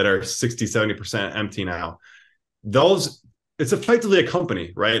Manhattan that are 60, 70% empty now. Those It's effectively a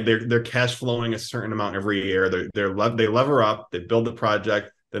company, right? They're cash flowing a certain amount every year. They lever up, they build the project,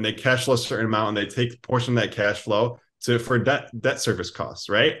 then they cash flow a certain amount, and they take a portion of that cash flow for debt service costs,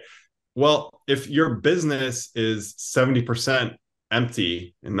 right? Well, if your business is 70%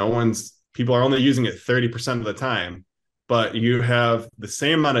 empty and people are only using it 30% of the time, but you have the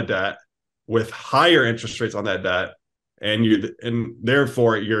same amount of debt with higher interest rates on that debt, and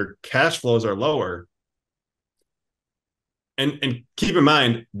therefore your cash flows are lower. And keep in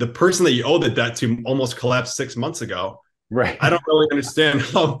mind, the person that you owe the debt to almost collapsed 6 months ago. I Right. don't really understand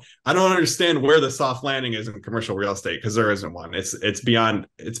I don't understand where the soft landing is in commercial real estate, because there isn't one.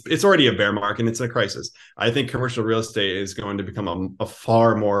 It's already a bear market and it's a crisis. I think commercial real estate is going to become a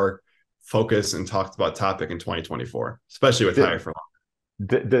far more focused and talked about topic in 2024, especially with higher for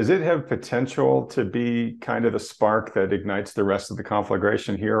Does it have potential to be kind of the spark that ignites the rest of the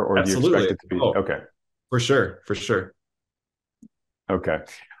conflagration here, or long. do you expect Absolutely. it to be Oh, okay? for sure, for sure. Okay.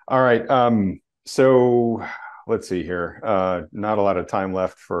 All right. So let's see here. Not a lot of time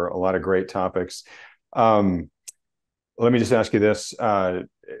left for a lot of great topics. Um, Let me just ask you this. The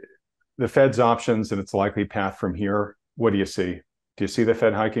Fed's options and its likely path from here, what do you see? Do you see the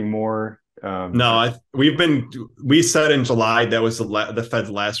Fed hiking more? No, we said in July that was the Fed's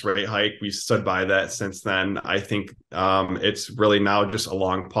last rate hike. We stood by that since then. I think it's really now just a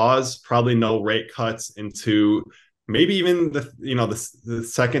long pause. Probably no rate cuts into maybe even the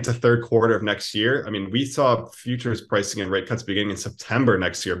second to third quarter of next year. I mean, we saw futures pricing and rate cuts beginning in September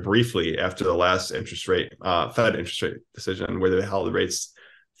next year, briefly after the last Fed interest rate decision, where they held the rates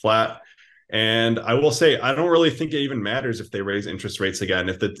flat. And I will say, I don't really think it even matters if they raise interest rates again.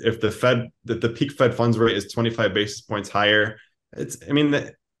 If the peak Fed funds rate is 25 basis points higher,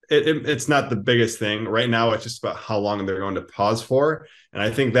 it's not the biggest thing right now. It's just about how long they're going to pause for. And I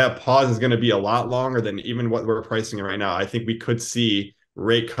think that pause is going to be a lot longer than even what we're pricing right now. I think we could see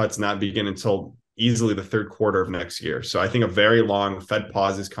rate cuts not begin until easily the third quarter of next year. So I think a very long Fed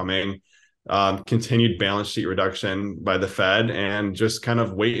pause is coming. Continued balance sheet reduction by the Fed, and just kind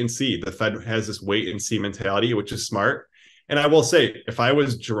of wait and see. The Fed has this wait and see mentality, which is smart. And I will say, if I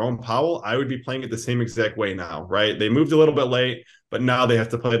was Jerome Powell, I would be playing it the same exact way now, right? They moved a little bit late, but now they have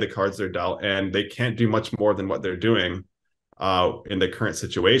to play the cards they're dealt, and they can't do much more than what they're doing in the current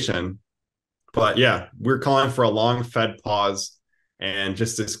situation. But yeah, we're calling for a long Fed pause and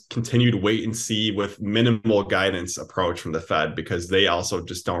just this continued wait and see with minimal guidance approach from the Fed, because they also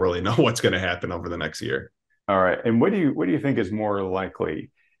just don't really know what's going to happen over the next year. all right. And what do you think is more likely,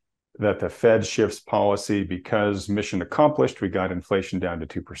 that the Fed shifts policy because mission accomplished, we got inflation down to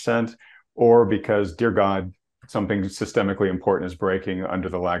 2%, or because, dear God, something systemically important is breaking under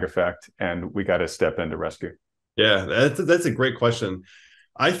the lag effect and we got to step in to rescue? Yeah, that's a great question.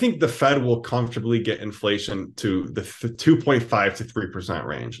 I think the Fed will comfortably get inflation to the 2.5 to 3%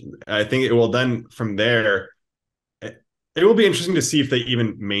 range. I think it will then, from there, it will be interesting to see if they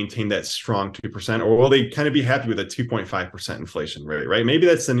even maintain that strong 2%, or will they kind of be happy with a 2.5% inflation rate, right? Maybe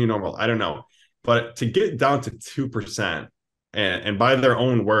that's the new normal. I don't know. But to get down to 2%, and by their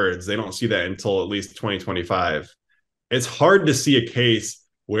own words, they don't see that until at least 2025. It's hard to see a case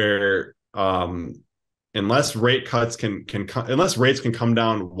where unless unless rates can come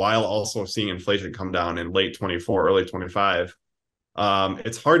down while also seeing inflation come down in late 24, early 25.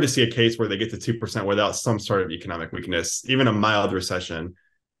 It's hard to see a case where they get to 2% without some sort of economic weakness, even a mild recession.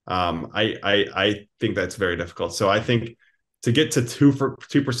 I think that's very difficult. So I think to get to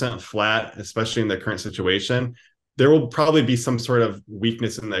 2% flat, especially in the current situation, there will probably be some sort of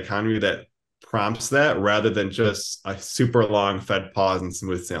weakness in the economy that prompts that, rather than just a super long Fed pause and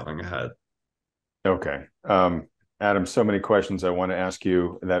smooth sailing ahead. Okay. Adam, so many questions I want to ask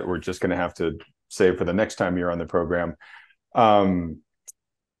you that we're just going to have to save for the next time you're on the program. Um,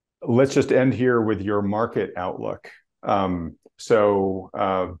 let's just end here with your market outlook. So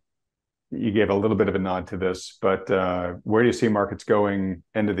you gave a little bit of a nod to this, but where do you see markets going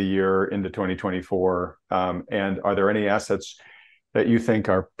end of the year into 2024? And are there any assets that you think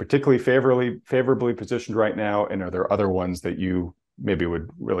are particularly favorably positioned right now? And are there other ones that you maybe would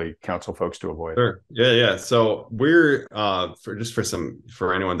really counsel folks to avoid? Sure. Yeah, yeah. So we're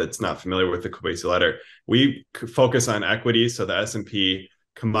for anyone that's not familiar with the Kobiessi Letter, we focus on equities, so the S&P,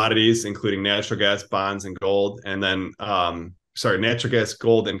 commodities, including natural gas, bonds, and gold, and then natural gas,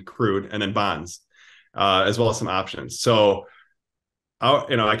 gold, and crude, and then bonds, as well as some options. So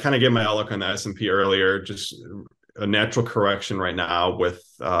I kind of gave my outlook on the S&P earlier, just a natural correction right now with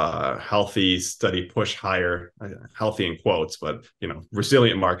healthy, steady push higher, healthy in quotes, but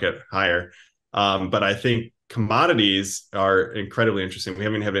resilient market higher. But I think commodities are incredibly interesting. We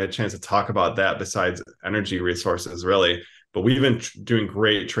haven't had a chance to talk about that besides energy resources, really. But we've been doing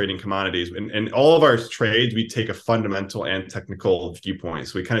great trading commodities. And all of our trades, we take a fundamental and technical viewpoint.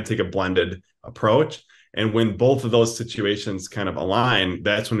 So we kind of take a blended approach. And when both of those situations kind of align,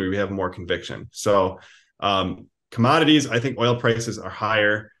 that's when we have more conviction. So commodities, I think oil prices are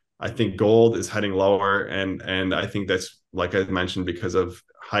higher. I think gold is heading lower. And I think that's, like I mentioned, because of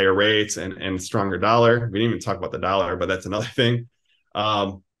higher rates and stronger dollar. We didn't even talk about the dollar, but that's another thing.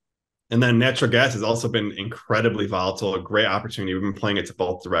 And then natural gas has also been incredibly volatile, a great opportunity. We've been playing it to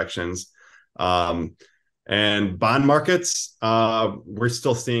both directions. And bond markets, we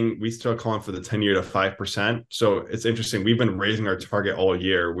still calling for the 10-year to 5%. So it's interesting. We've been raising our target all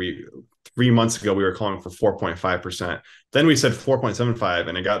year. 3 months ago, we were calling for 4.5%. Then we said 4.75,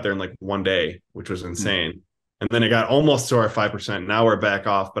 and it got there in like one day, which was insane. And then it got almost to our 5%. Now we're back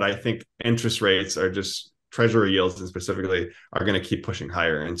off. But I think interest rates are just, treasury yields and specifically, are going to keep pushing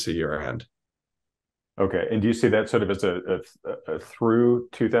higher into year end. Okay. And do you see that sort of as a through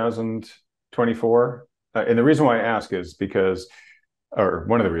 2024? And the reason why I ask is because, or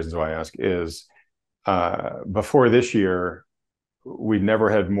one of the reasons why I ask is before this year, we never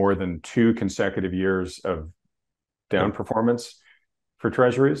had more than 2 consecutive years of down performance for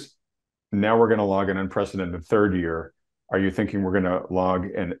treasuries. Now we're going to log an unprecedented third year. Are you thinking we're going to log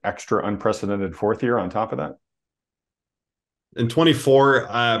an extra unprecedented fourth year on top of that? In 24,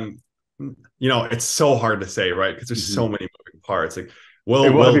 it's so hard to say, right? Because there's so many moving parts. Like,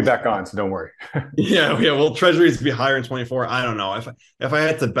 we'll have you back on, so don't worry. yeah. Will treasuries be higher in 24? I don't know. If I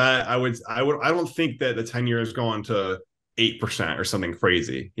had to bet, I would. I don't think that the 10-year is going to 8% or something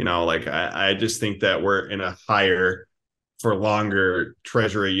crazy. I just think that we're in a higher for longer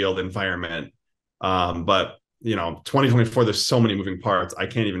treasury yield environment. But 2024, there's so many moving parts. I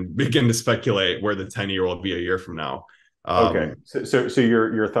can't even begin to speculate where the 10-year will be a year from now. Okay. So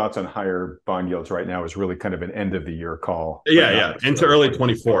your thoughts on higher bond yields right now is really kind of an end of the year call. Yeah. Into early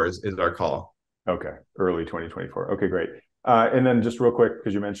 24 is our call. Okay. Early 2024. Okay, great. And then just real quick,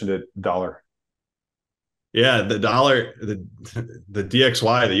 because you mentioned it, dollar. Yeah, the dollar, the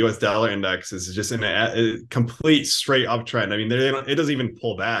DXY, the US dollar index is just in a complete straight uptrend. I mean, it doesn't even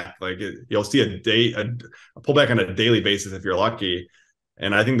pull back. You'll see a pullback on a daily basis if you're lucky.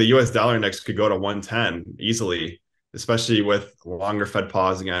 And I think the US dollar index could go to 110 easily, especially with longer Fed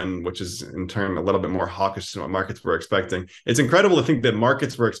pause again, which is in turn a little bit more hawkish than what markets were expecting. It's incredible to think that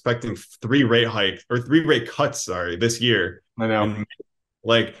markets were expecting 3 rate cuts, this year. I know. And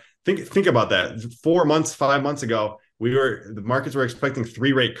think about that. 4 months, 5 months ago, the markets were expecting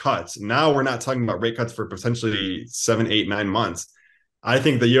 3 rate cuts. Now we're not talking about rate cuts for potentially 7, 8, 9 months. I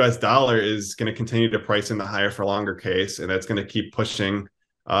think the US dollar is going to continue to price in the higher for longer case, and that's going to keep pushing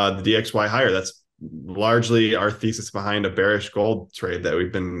the DXY higher. That's largely our thesis behind a bearish gold trade that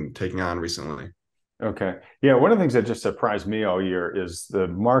we've been taking on recently. Okay. Yeah. One of the things that just surprised me all year is the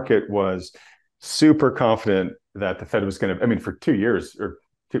market was super confident that the Fed was going to, for 2 years or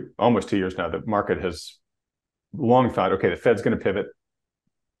almost 2 years now, the market has long thought, okay, the Fed's going to pivot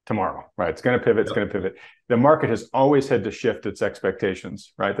tomorrow, right? It's going to pivot. It's going to pivot. The market has always had to shift its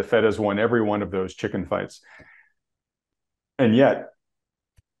expectations, right? The Fed has won every one of those chicken fights. And yet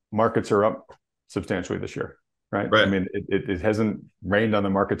markets are up substantially this year, right? It hasn't rained on the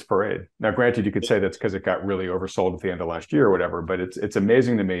market's parade. Now, granted, you could say that's because it got really oversold at the end of last year or whatever, but it's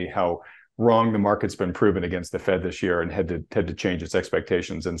amazing to me how wrong the market's been proven against the Fed this year and had to change its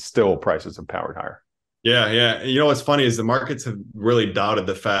expectations, and still prices have powered higher. Yeah. What's funny is the markets have really doubted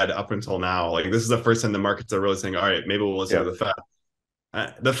the Fed up until now. This is the first time the markets are really saying, all right, maybe we'll listen to the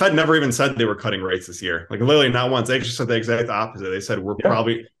Fed. The Fed never even said they were cutting rates this year. Literally not once. They actually said the exact opposite. They said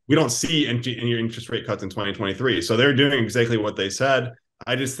we don't see any interest rate cuts in 2023. So they're doing exactly what they said.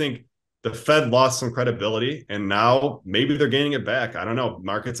 I just think the Fed lost some credibility, and now maybe they're gaining it back. I don't know.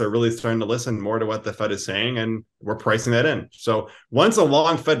 Markets are really starting to listen more to what the Fed is saying, and we're pricing that in. So once a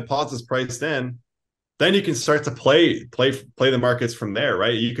long Fed pause is priced in, then you can start to play the markets from there,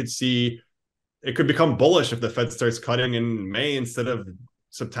 right? You could see it could become bullish if the Fed starts cutting in May instead of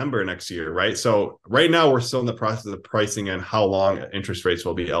September next year, right? So right now we're still in the process of pricing in how long interest rates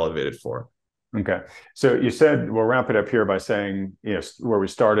will be elevated for. Okay. So you said, we'll wrap it up here by saying, where we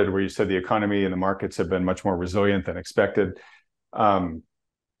started, where you said the economy and the markets have been much more resilient than expected. You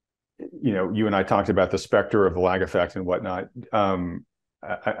and I talked about the specter of the lag effect and whatnot. I'm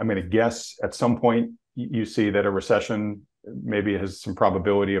going to guess at some point you see that a recession maybe has some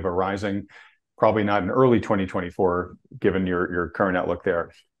probability of arising, probably not in early 2024, given your current outlook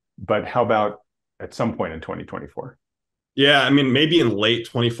there. But how about at some point in 2024? Yeah, I mean, maybe in late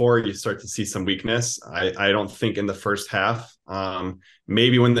 24, you start to see some weakness. I don't think in the first half.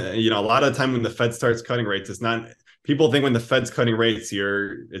 Maybe when a lot of the time when the Fed starts cutting rates, it's not, people think when the Fed's cutting rates,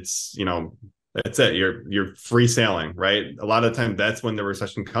 that's it. You're free sailing, right? A lot of the time that's when the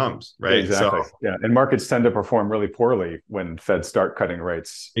recession comes, right? Exactly. So, yeah. And markets tend to perform really poorly when Feds start cutting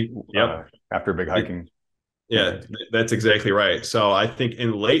rates yep. After big hiking. Yeah, that's exactly right. So I think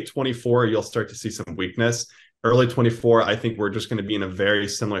in late 24, you'll start to see some weakness. Early 24, I think we're just going to be in a very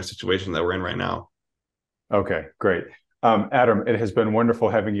similar situation that we're in right now. Okay, great. Adam, it has been wonderful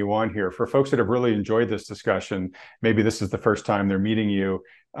having you on here. For folks that have really enjoyed this discussion, maybe this is the first time they're meeting you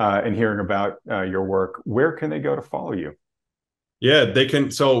and hearing about your work. Where can they go to follow you? Yeah, they can.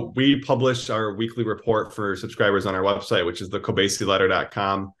 So we publish our weekly report for subscribers on our website, which is the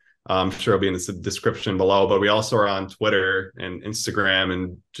KobiessiLetter.com. I'm sure it'll be in the description below, but we also are on Twitter and Instagram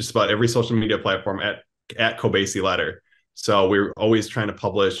and just about every social media platform at Kobiessi Letter. So we're always trying to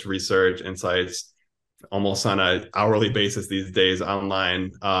publish research, insights, almost on an hourly basis these days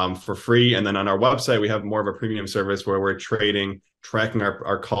online for free. And then on our website, we have more of a premium service where we're tracking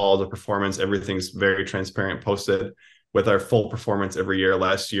our calls, our performance. Everything's very transparent, posted with our full performance every year.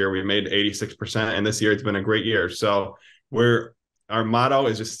 Last year, we made 86%, and this year it's been a great year. So our motto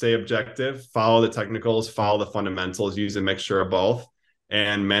is just stay objective, follow the technicals, follow the fundamentals, use a mixture of both,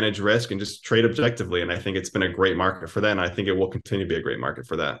 and manage risk and just trade objectively. And I think it's been a great market for that. And I think it will continue to be a great market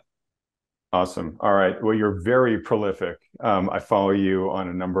for that. Awesome. All right. Well, you're very prolific. I follow you on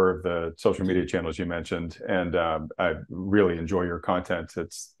a number of the social media channels you mentioned, and I really enjoy your content.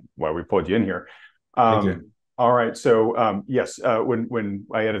 It's why we pulled you in here. Thank you. All right. So yes, when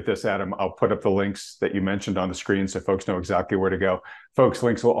I edit this, Adam, I'll put up the links that you mentioned on the screen so folks know exactly where to go. Folks,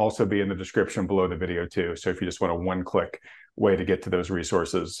 links will also be in the description below the video too. So if you just want a one-click way to get to those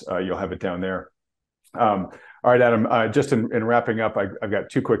resources, you'll have it down there. All right, Adam, just in wrapping up, I've got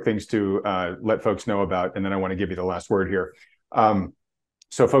two quick things to let folks know about, and then I want to give you the last word here.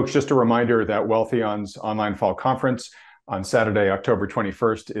 So folks, just a reminder that Wealthion's online fall conference on Saturday, October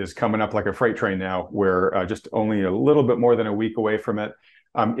 21st is coming up like a freight train now. We're just only a little bit more than a week away from it.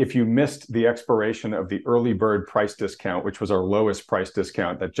 If you missed the expiration of the early bird price discount, which was our lowest price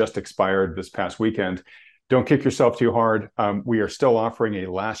discount that just expired this past weekend, don't kick yourself too hard. We are still offering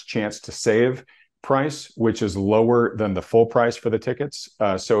a last chance to save price, which is lower than the full price for the tickets.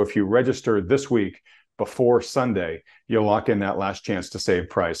 So if you register this week before Sunday, you'll lock in that last chance to save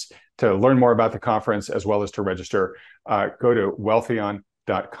price. To learn more about the conference, as well as to register, go to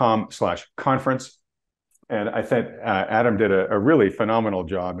wealthion.com/conference. And I think Adam did a really phenomenal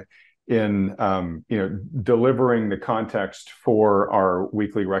job in delivering the context for our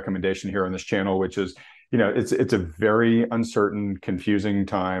weekly recommendation here on this channel, which is, it's a very uncertain, confusing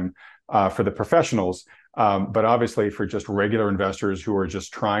time for the professionals, but obviously for just regular investors who are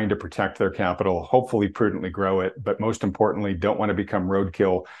just trying to protect their capital, hopefully prudently grow it, but most importantly, don't want to become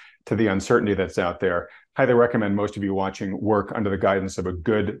roadkill to the uncertainty that's out there. Highly recommend most of you watching work under the guidance of a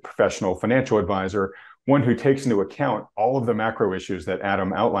good professional financial advisor, one who takes into account all of the macro issues that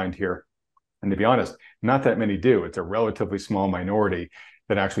Adam outlined here. And to be honest, not that many do. It's a relatively small minority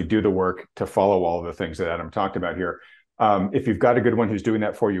that actually do the work to follow all of the things that Adam talked about here. If you've got a good one who's doing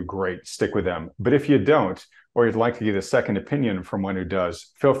that for you, great, stick with them. But if you don't, or you'd like to get a second opinion from one who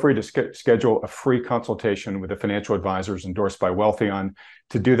does, feel free to schedule a free consultation with the financial advisors endorsed by Wealthion.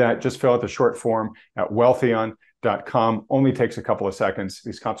 To do that, just fill out the short form at wealthion.com. Only takes a couple of seconds.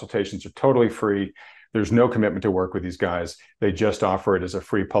 These consultations are totally free. There's no commitment to work with these guys. They just offer it as a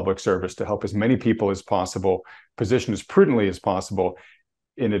free public service to help as many people as possible, position as prudently as possible,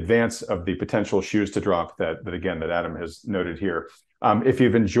 in advance of the potential shoes to drop that Adam has noted here. If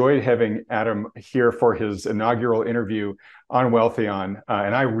you've enjoyed having Adam here for his inaugural interview on Wealthion,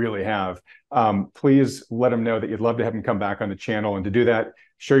 and I really have, please let him know that you'd love to have him come back on the channel. And to do that,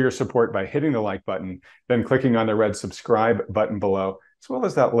 show your support by hitting the like button, then clicking on the red subscribe button below, as well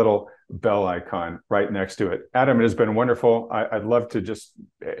as that little bell icon right next to it. Adam, it has been wonderful. I'd love to just,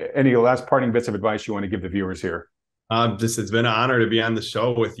 any last parting bits of advice you want to give the viewers here? Just it's been an honor to be on the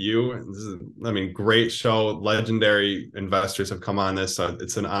show with you. This is, I mean, great show. Legendary investors have come on this, so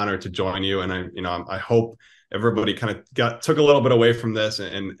it's an honor to join you. And I hope everybody kind of took a little bit away from this,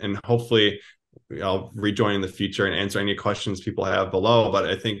 and hopefully I'll rejoin in the future and answer any questions people have below. But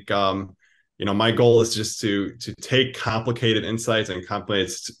I think my goal is just to take complicated insights and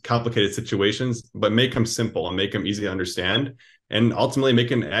complicated situations, but make them simple and make them easy to understand, and ultimately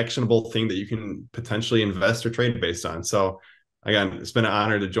make an actionable thing that you can potentially invest or trade based on. So again, it's been an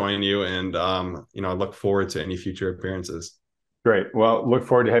honor to join you, and I look forward to any future appearances. Great. Well, look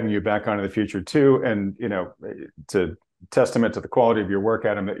forward to having you back on in the future too. And, it's a testament to the quality of your work,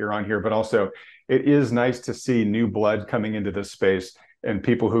 Adam, that you're on here, but also it is nice to see new blood coming into this space and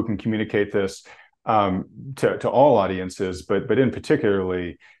people who can communicate this to all audiences, but in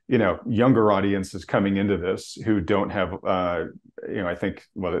particularly, younger audiences coming into this who don't have, I think,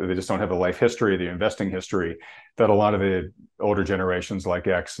 well, they just don't have the life history, the investing history that a lot of the older generations like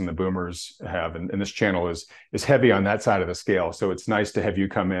X and the boomers have. And this channel is heavy on that side of the scale. So it's nice to have you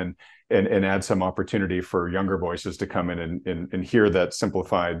come in and add some opportunity for younger voices to come in and hear that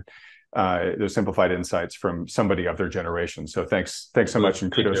simplified those simplified insights from somebody of their generation. So thanks so much,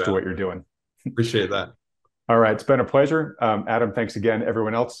 and kudos to what you're doing. Appreciate that. All right, it's been a pleasure. Adam, thanks again.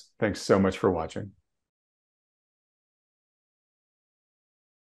 Everyone else, thanks so much for watching.